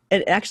friends.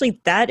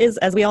 That is,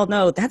 as we all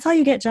know, that's how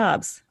you get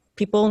jobs.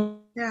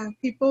 People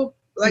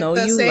like know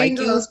the you, saying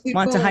like goes, you,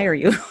 want to hire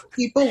you.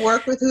 People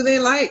work with who they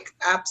like.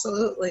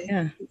 Absolutely.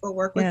 Yeah. People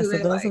work with who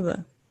they like.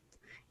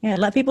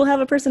 Let people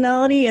have a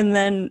personality, and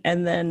then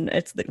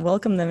it's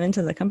welcome them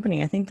into the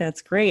company. I think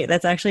that's great.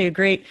 That's actually a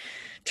great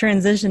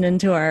transition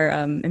into our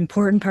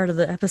important part of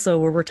the episode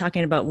where we're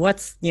talking about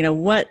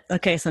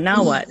okay, so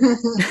now what?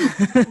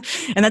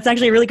 And that's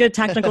actually a really good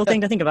technical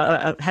thing to think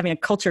about, having a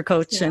culture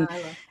coach and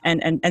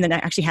then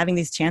actually having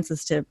these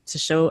chances to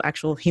show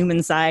actual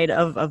human side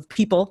of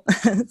people.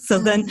 So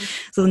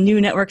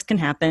new networks can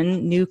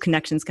happen, new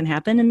connections can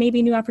happen, and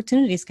maybe new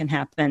opportunities can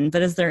happen.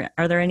 But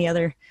are there any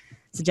other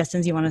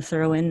suggestions you want to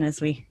throw in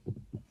as we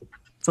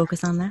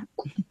focus on that?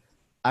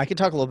 I can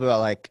talk a little bit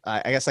about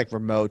I guess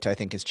remote, I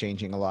think, is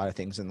changing a lot of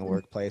things in the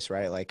workplace,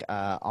 right?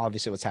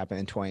 Obviously what's happened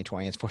in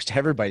 2020 has forced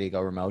everybody to go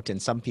remote, and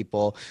some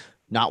people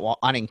not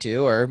wanting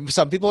to, or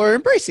some people are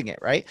embracing it,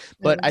 right?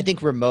 But I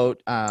think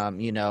remote,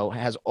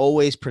 has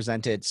always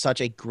presented such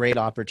a great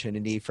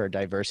opportunity for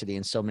diversity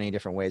in so many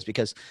different ways,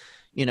 because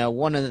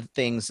one of the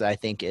things I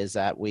think is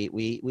that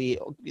we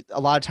a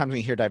lot of times when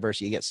you hear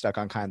diversity, you get stuck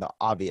on kind of the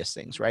obvious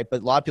things, right?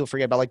 But a lot of people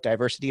forget about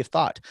diversity of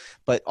thought,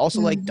 but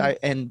also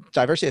and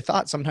diversity of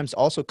thought sometimes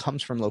also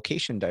comes from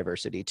location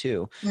diversity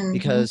too,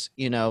 because,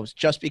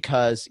 just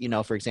because,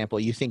 for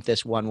example, you think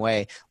this one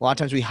way, a lot of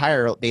times we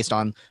hire based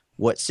on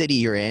what city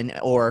you're in,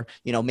 or,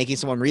 you know, making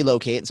someone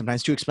relocate, and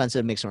sometimes too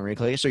expensive to make someone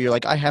relocate. So you're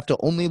like, I have to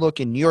only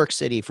look in New York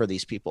City for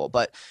these people.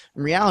 But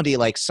in reality,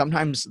 like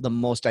sometimes the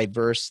most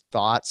diverse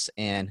thoughts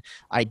and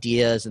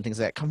ideas and things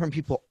like that come from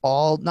people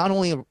all, not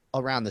only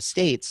around the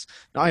States,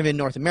 not even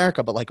North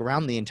America, but like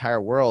around the entire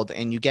world.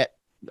 And you get,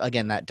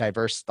 again, that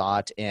diverse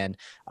thought, and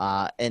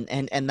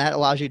that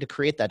allows you to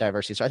create that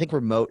diversity. So I think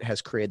remote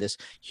has created this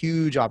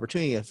huge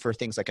opportunity for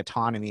things like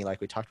autonomy,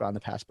 like we talked about in the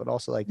past, but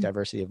also like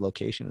diversity of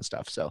location and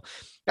stuff. So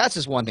that's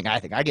just one thing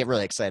I think. I get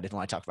really excited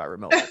when I talk about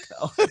remote work,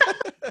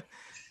 though.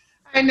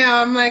 I know.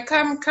 I'm like,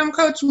 come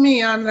coach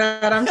me on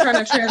that. I'm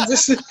trying to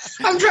transition.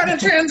 I'm trying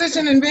to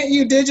transition and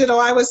InventU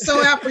digital. I was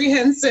so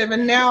apprehensive,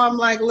 and now I'm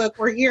like, look,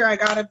 we're here. I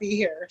gotta be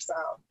here. So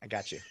I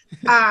got you.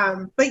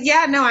 But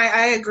yeah, no,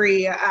 I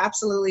agree.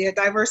 Absolutely. A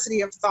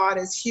diversity of thought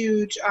is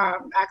huge.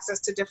 Access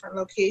to different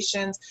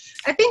locations.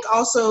 I think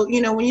also, you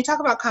know, when you talk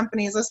about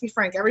companies, let's be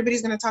frank,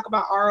 everybody's going to talk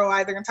about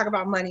ROI. They're going to talk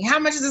about money. How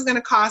much is this going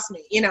to cost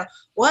me? You know,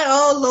 what,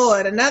 oh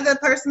Lord, another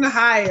person to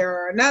hire,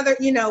 or another,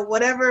 you know,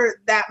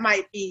 whatever that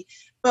might be.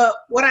 But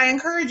what I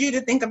encourage you to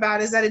think about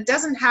is that it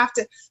doesn't have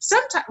to,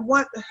 sometimes,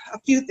 a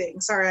few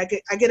things, sorry,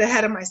 I get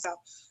ahead of myself.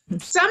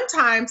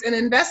 Sometimes an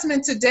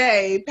investment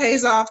today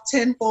pays off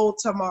tenfold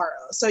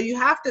tomorrow. So you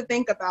have to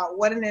think about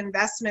what an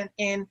investment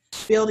in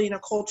building a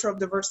culture of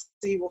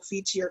diversity will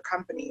feature your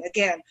company.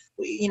 Again,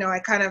 you know, I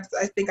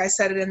think I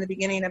said it in the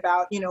beginning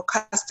about, you know,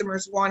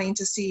 customers wanting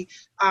to see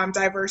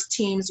diverse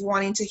teams,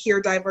 wanting to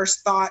hear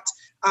diverse thought,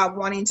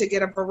 wanting to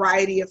get a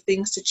variety of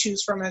things to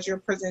choose from as you're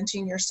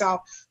presenting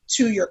yourself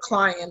to your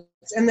clients.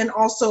 And then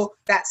also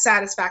that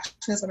satisfaction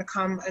is going to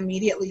come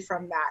immediately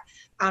from that.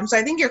 So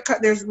I think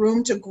there's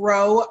room to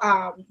grow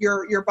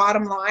your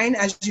bottom line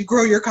as you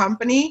grow your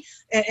company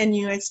and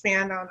you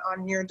expand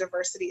on your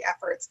diversity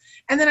efforts.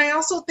 And then I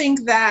also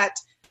think that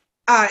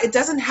it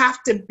doesn't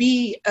have to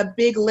be a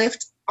big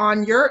lift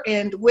on your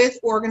end with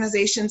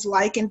organizations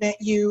like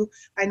InventU.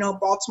 I know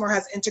Baltimore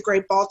has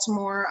Integrate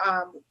Baltimore.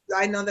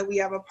 I know that we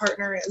have a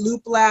partner at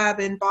Loop Lab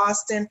in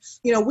Boston.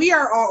 You know, we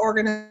are all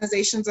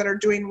organizations that are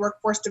doing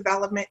workforce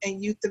development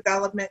and youth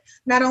development,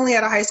 not only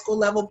at a high school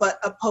level, but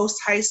a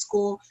post-high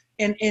school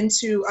and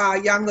into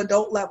young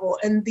adult level.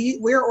 And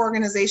we're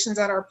organizations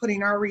that are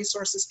putting our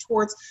resources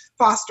towards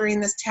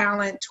fostering this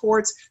talent,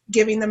 towards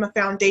giving them a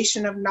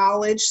foundation of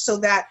knowledge so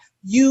that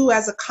you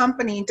as a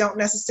company don't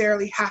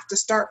necessarily have to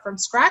start from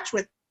scratch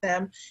with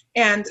them.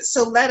 And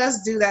so let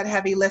us do that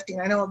heavy lifting.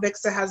 I know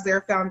Avixa has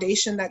their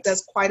foundation that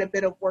does quite a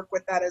bit of work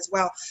with that as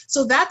well.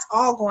 So that's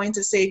all going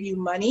to save you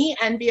money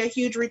and be a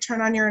huge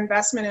return on your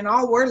investment. And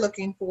all we're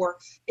looking for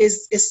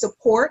is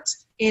support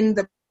in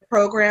the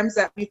programs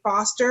that we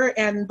foster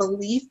and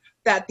belief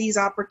that these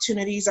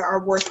opportunities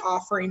are worth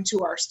offering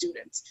to our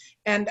students.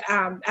 And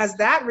as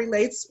that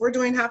relates, we're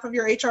doing half of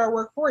your HR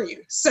work for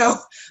you. So,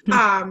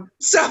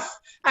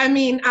 I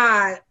mean,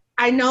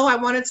 I know I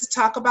wanted to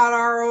talk about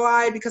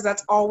ROI because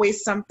that's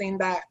always something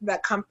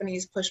that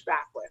companies push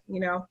back with, you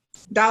know,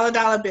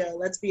 dollar bill,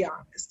 let's be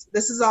honest.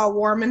 This is all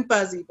warm and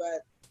fuzzy,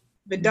 but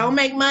if it don't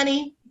make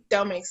money,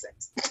 don't make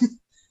sense.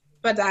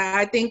 But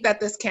I think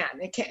that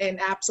it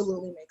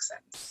absolutely makes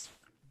sense.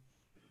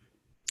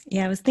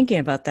 Yeah, I was thinking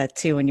about that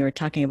too when you were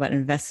talking about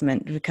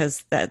investment,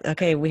 because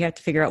we have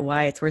to figure out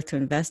why it's worth to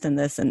invest in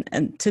this.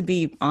 And to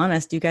be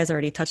honest, you guys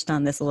already touched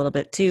on this a little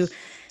bit too.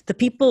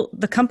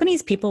 The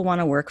companies people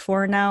want to work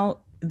for now,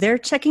 they're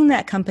checking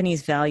that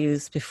company's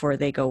values before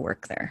they go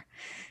work there.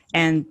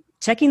 And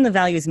checking the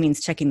values means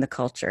checking the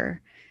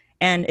culture.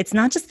 And it's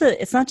not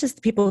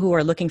just people who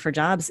are looking for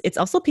jobs. It's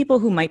also people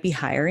who might be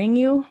hiring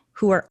you,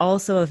 who are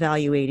also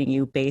evaluating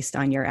you based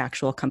on your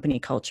actual company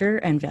culture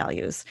and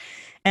values.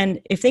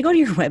 And if they go to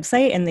your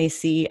website and they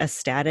see a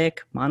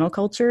static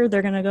monoculture,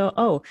 they're going to go,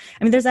 oh,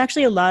 I mean, there's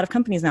actually a lot of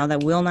companies now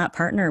that will not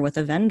partner with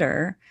a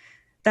vendor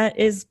that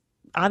is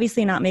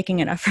obviously not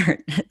making an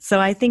effort. So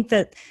I think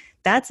that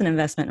that's an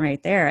investment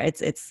right there.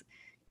 It's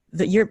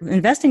that you're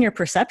investing your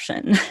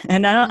perception.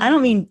 And I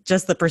don't mean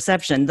just the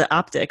perception, the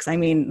optics. I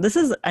mean, this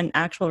is an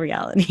actual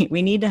reality.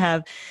 We need to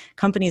have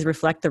companies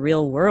reflect the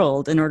real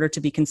world in order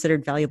to be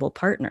considered valuable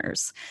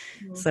partners.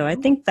 Mm-hmm. So I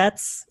think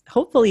that's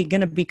hopefully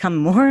going to become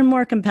more and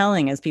more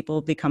compelling as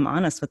people become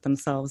honest with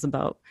themselves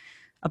about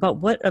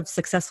what a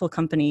successful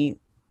company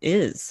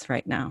is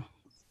right now.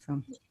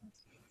 So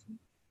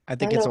I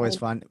think it's always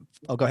fun.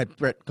 Oh, go ahead,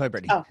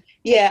 Brittany. Oh,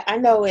 yeah, I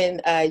know in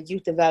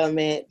youth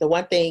development, the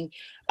one thing,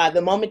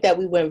 the moment that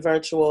we went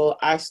virtual,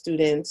 our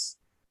students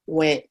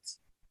went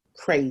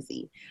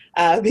crazy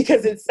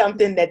because it's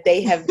something that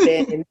they have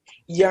been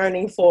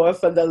yearning for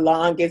the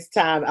longest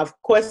time. Of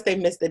course, they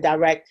miss the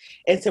direct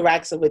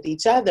interaction with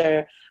each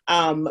other,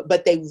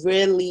 but they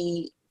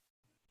really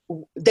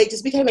they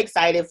just became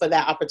excited for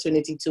that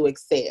opportunity to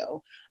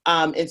excel,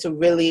 and to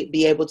really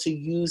be able to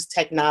use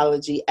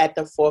technology at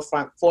the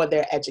forefront for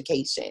their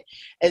education.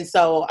 And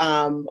so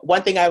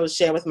one thing I was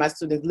sharing with my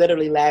students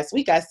literally last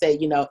week, I said,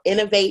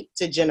 innovate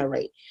to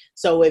generate.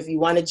 So if you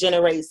want to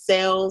generate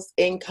sales,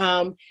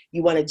 income,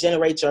 you want to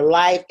generate your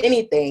life,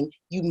 anything,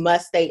 you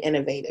must stay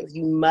innovative.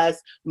 You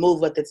must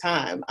move with the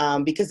time,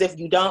 because if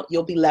you don't,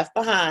 you'll be left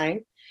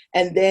behind.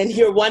 And then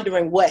you're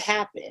wondering what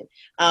happened.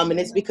 And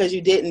it's because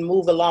you didn't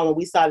move along when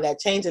we saw that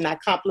change. And I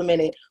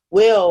complimented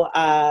Will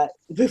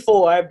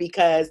before,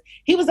 because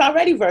he was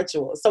already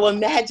virtual. So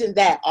imagine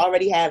that,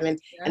 already having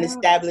an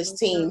established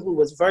team who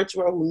was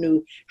virtual, who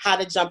knew how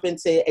to jump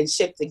into and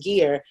shift the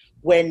gear,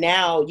 where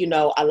now,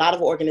 a lot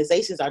of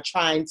organizations are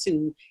trying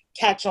to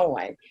catch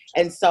on.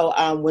 And so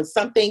when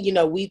something,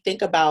 we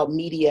think about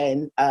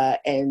media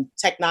and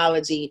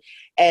technology,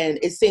 and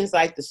it seems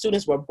like the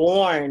students were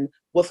born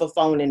with a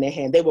phone in their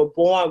hand. They were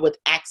born with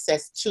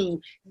access to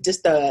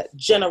just the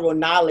general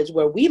knowledge,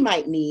 where we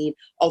might need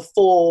a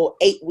full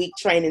 8-week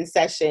training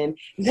session.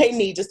 They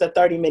need just a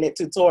 30-minute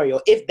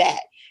tutorial, if that,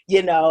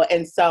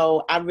 And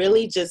so I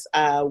really just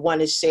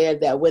want to share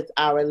that with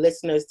our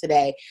listeners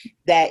today,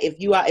 that if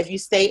you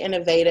stay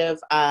innovative,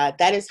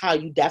 that is how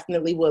you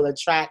definitely will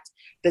attract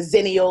the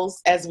Zennials,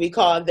 as we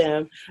call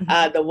them,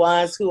 the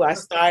ones who are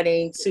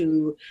starting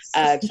to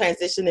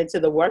transition into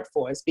the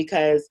workforce,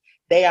 because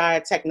they are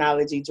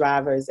technology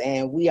drivers,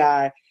 and we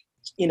are,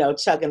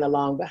 chugging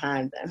along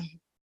behind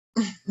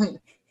them.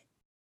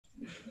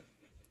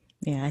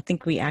 Yeah, I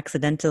think we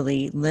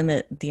accidentally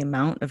limit the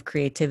amount of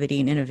creativity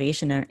and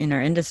innovation in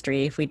our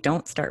industry if we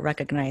don't start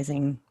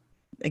recognizing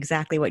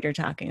exactly what you're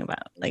talking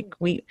about. Like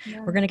we're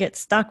going to get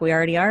stuck. We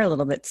already are a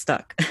little bit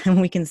stuck,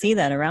 and we can see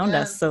that around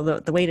us. So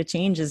the way to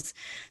change is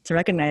to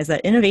recognize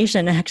that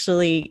innovation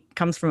actually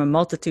comes from a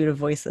multitude of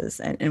voices,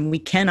 and we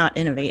cannot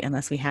innovate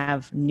unless we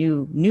have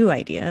new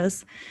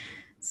ideas.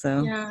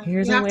 So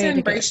here's a way to you have to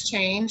embrace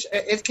change.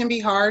 It can be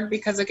hard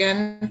because,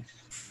 again,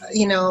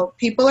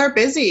 people are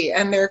busy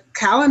and their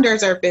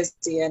calendars are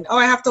busy, and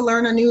I have to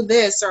learn a new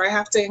this, or I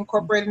have to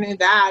incorporate a new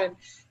that,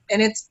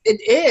 and it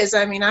is.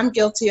 I mean, I'm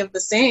guilty of the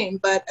same.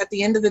 But at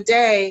the end of the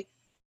day,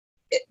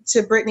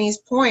 to Brittany's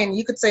point,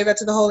 you could say that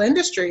to the whole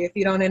industry. If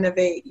you don't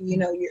innovate,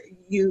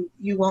 you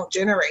won't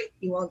generate.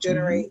 You won't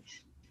generate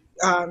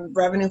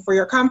revenue for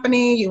your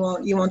company. You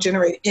won't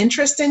generate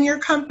interest in your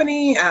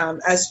company,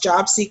 as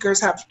job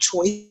seekers have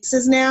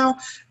choices now,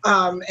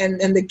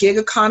 and the gig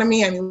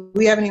economy. I mean,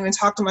 we haven't even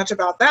talked much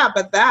about that,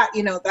 but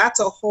that's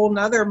a whole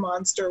nother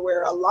monster,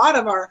 where a lot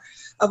of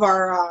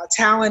our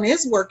talent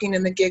is working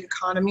in the gig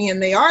economy,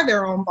 and they are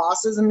their own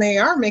bosses, and they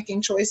are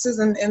making choices,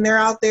 and they're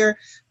out there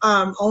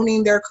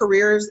owning their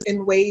careers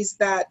in ways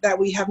that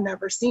we have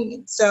never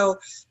seen. So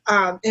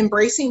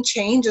embracing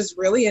change is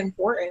really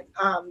important,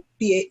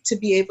 to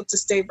be able to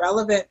stay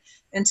relevant,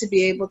 and to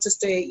be able to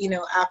stay,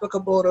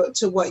 applicable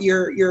to what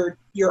you're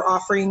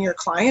offering your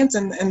clients,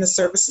 and the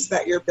services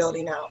that you're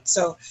building out.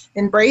 So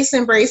embrace.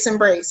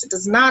 It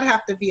does not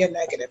have to be a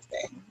negative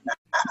thing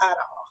at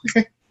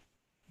all.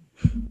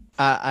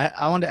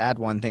 I want to add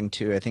one thing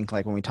too. I think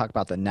like when we talk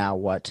about the now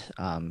what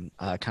kind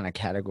of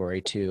category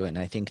too, and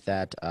I think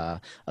that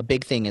a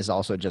big thing is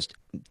also just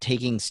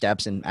taking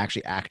steps and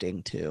actually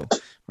acting too,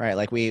 right?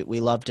 Like we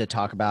love to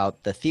talk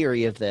about the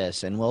theory of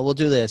this, and we'll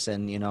do this,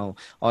 and all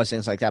these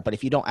things like that. But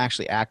if you don't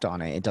actually act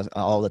on it, it doesn't.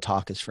 All the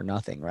talk is for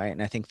nothing, right?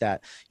 And I think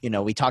that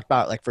we talked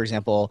about, like, for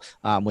example,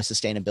 with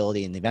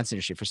sustainability in the events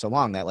industry for so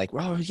long, that like,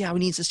 oh yeah, we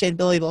need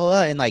sustainability, blah, blah,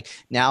 blah. And like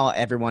now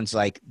everyone's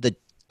like, the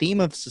theme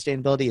of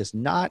sustainability is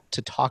not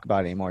to talk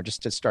about it anymore,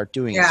 just to start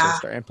doing it, so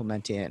start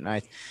implementing it. And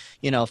I,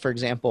 for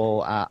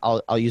example,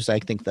 I'll use, I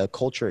think, the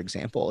culture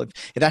example. If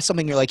that's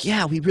something you're like,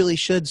 yeah, we really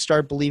should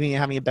start believing in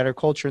having a better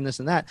culture and this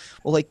and that.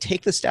 Well, like,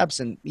 take the steps.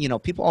 And,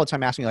 people all the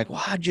time ask me like, well,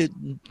 how'd you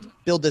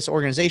build this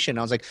organization? And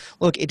I was like,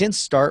 look, it didn't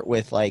start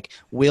with like,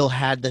 Will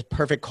had the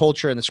perfect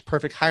culture and this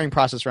perfect hiring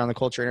process around the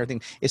culture and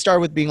everything. It started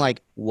with being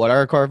like, what are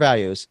our core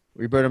values?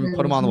 We put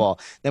them on the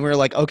wall. Then we were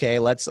like, okay,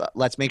 let's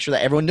make sure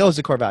that everyone knows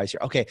the core values here.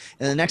 Okay.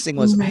 And the next thing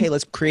was, hey,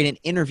 let's create an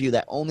interview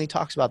that only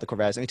talks about the core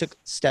values. And we took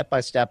step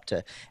by step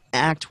to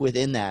act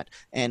within that.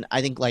 And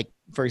I think, like,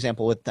 for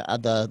example, with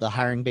the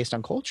hiring based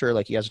on culture,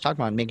 like you guys are talking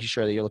about, making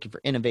sure that you're looking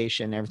for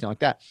innovation and everything like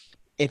that.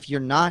 If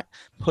you're not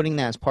putting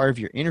that as part of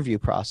your interview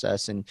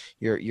process and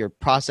your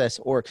process,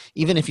 or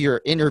even if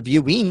you're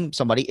interviewing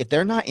somebody, if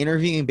they're not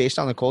interviewing based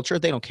on the culture,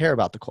 they don't care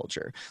about the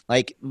culture.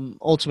 Like,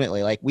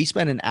 ultimately, like, we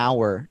spend an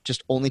hour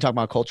just only talking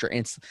about culture,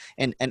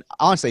 and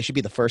honestly, it should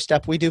be the first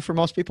step we do for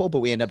most people, but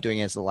we end up doing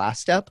it as the last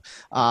step.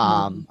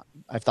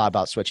 I've thought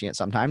about switching it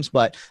sometimes,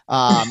 but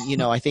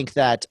I think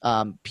that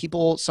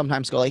people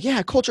sometimes go like,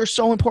 yeah, culture is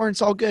so important,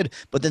 it's all good,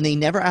 but then they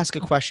never ask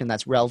a question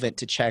that's relevant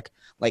to check,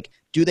 like,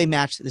 do they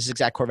match this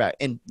exact core value?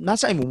 And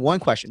not even one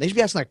question. They should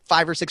be asking like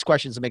 5 or 6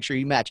 questions to make sure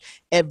you match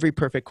every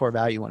perfect core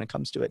value when it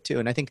comes to it too.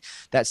 And I think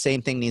that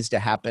same thing needs to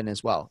happen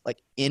as well.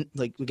 Like,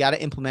 we got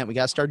to implement, we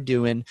got to start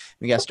doing,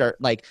 we got to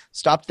start, like,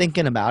 stop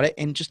thinking about it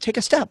and just take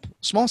a step,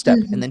 small step,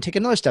 and then take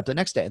another step the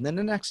next day, and then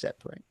the next step,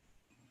 right?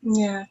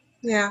 Yeah.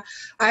 Yeah,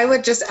 I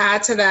would just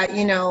add to that,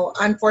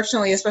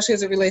 unfortunately, especially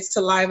as it relates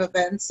to live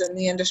events in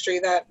the industry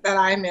that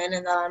I'm in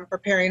and that I'm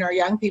preparing our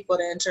young people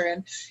to enter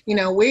in,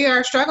 we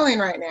are struggling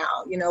right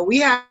now. We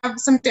have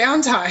some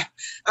downtime.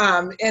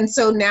 And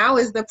so now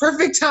is the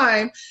perfect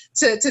time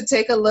to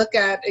take a look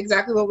at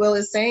exactly what Will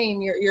is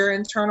saying, your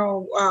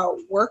internal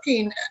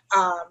working,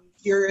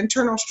 your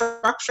internal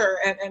structure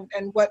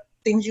and what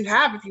things you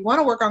have. If you want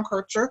to work on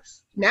culture,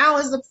 now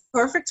is the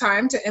perfect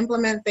time to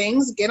implement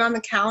things. Get on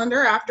the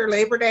calendar after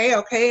Labor Day.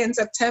 Okay, in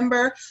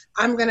September,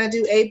 I'm going to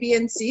do A, B,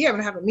 and C. I'm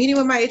going to have a meeting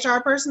with my HR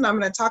person. I'm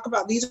going to talk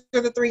about these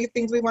are the 3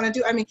 things we want to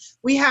do. I mean,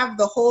 we have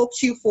the whole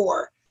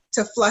Q4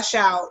 to flush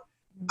out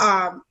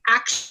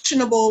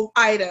actionable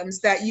items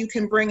that you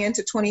can bring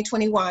into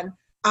 2021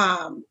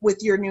 with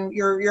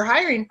your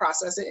hiring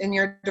process and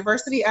your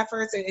diversity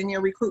efforts and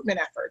your recruitment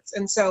efforts.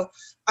 And so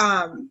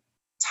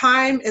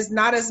time is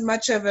not as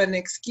much of an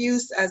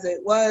excuse as it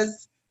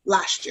was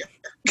last year.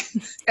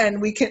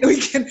 And we can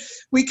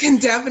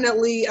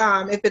definitely,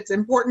 if it's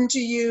important to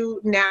you,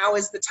 now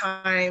is the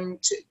time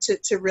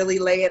to really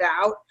lay it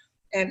out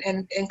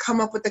and come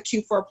up with a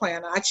Q4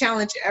 plan. I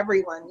challenge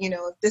everyone,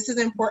 if this is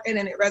important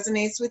and it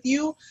resonates with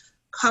you,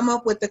 come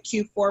up with a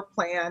Q4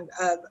 plan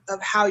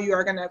of how you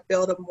are going to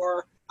build a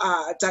more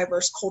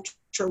diverse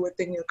culture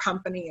within your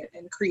company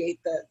and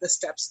create the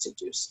steps to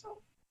do so.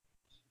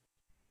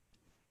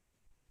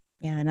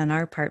 Yeah, and on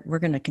our part, we're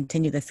going to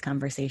continue this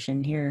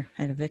conversation here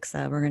at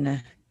Avixa. We're going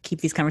to keep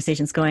these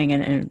conversations going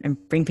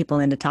and bring people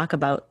in to talk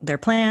about their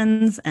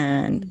plans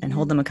and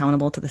hold them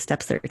accountable to the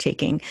steps they're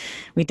taking.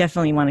 We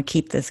definitely want to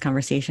keep this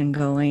conversation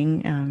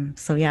going.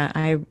 So yeah,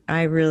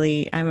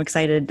 I'm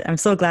excited. I'm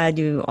so glad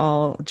you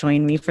all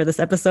joined me for this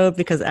episode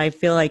because I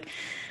feel like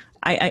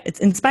it's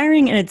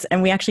inspiring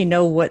and we actually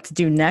know what to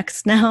do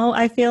next now.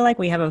 I feel like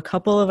we have a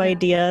couple of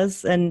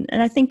ideas and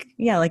I think,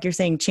 yeah, like you're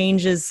saying,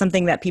 change is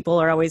something that people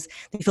are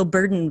they feel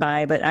burdened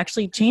by, but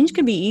actually change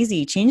could be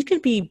easy. Change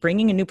could be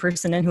bringing a new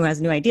person in who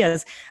has new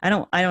ideas. I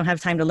don't have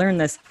time to learn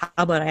this. How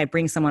about I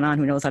bring someone on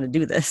who knows how to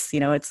do this?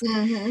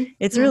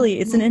 It's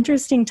really, it's an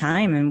interesting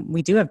time and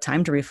we do have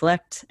time to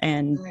reflect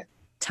and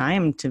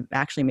time to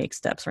actually make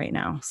steps right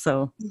now.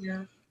 So,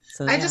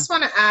 I just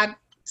want to add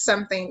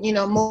something,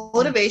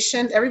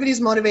 motivation.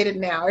 Everybody's motivated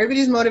now.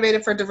 Everybody's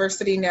motivated for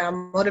diversity now,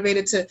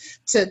 motivated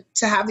to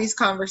have these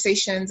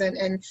conversations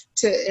and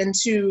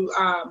to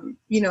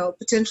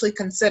potentially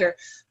consider.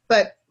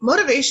 But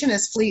motivation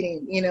is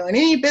fleeting, and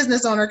any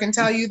business owner can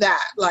tell you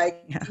that.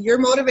 You're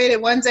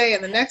motivated one day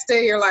and the next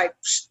day you're like,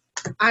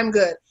 I'm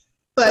good.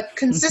 But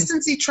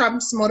consistency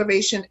trumps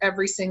motivation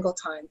every single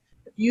time.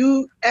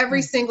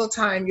 Every single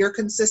time you're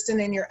consistent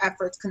in your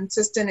efforts,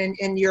 consistent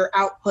in your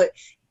output,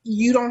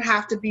 you don't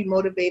have to be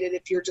motivated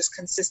if you're just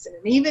consistent.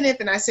 And even if,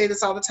 and I say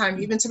this all the time,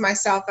 even to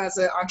myself as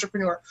an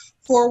entrepreneur,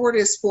 forward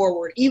is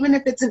forward. Even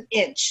if it's an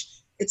inch,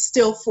 it's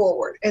still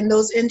forward. And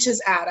those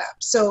inches add up.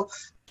 So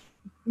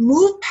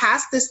move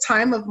past this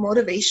time of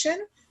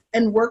motivation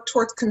and work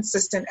towards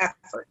consistent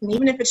effort. And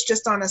even if it's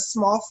just on a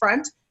small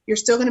front, you're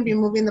still going to be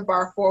moving the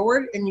bar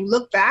forward. And you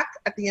look back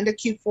at the end of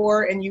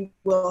Q4 and you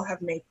will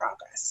have made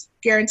progress.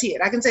 Guarantee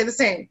it. I can say the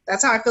same.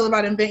 That's how I feel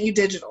about Invent You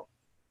Digital.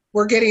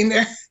 We're getting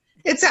there.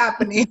 It's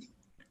happening.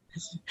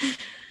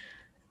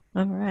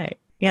 All right.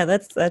 Yeah,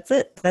 that's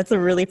it. That's a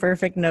really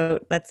perfect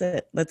note. That's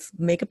it. Let's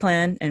make a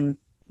plan and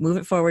move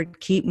it forward.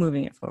 Keep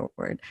moving it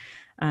forward.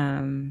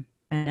 And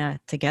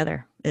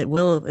together, it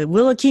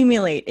will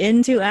accumulate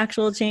into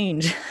actual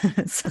change.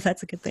 So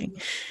that's a good thing.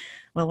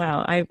 Well,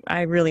 wow.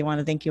 I really want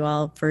to thank you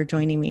all for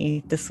joining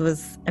me. This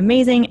was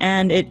amazing,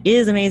 and it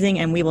is amazing,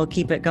 and we will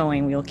keep it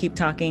going. We will keep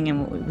talking,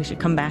 and we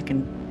should come back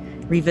and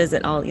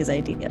revisit all these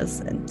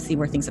ideas and see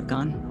where things have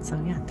gone.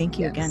 So yeah, thank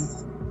you again.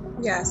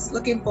 Yes,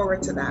 looking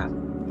forward to that.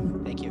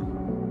 Thank you.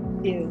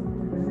 Thank you.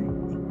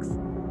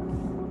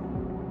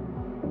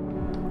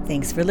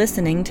 Thanks for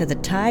listening to the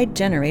Tide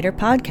Generator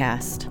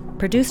podcast,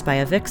 produced by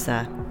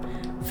Avixa.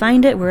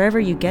 Find it wherever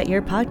you get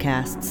your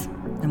podcasts,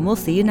 and we'll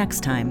see you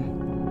next time.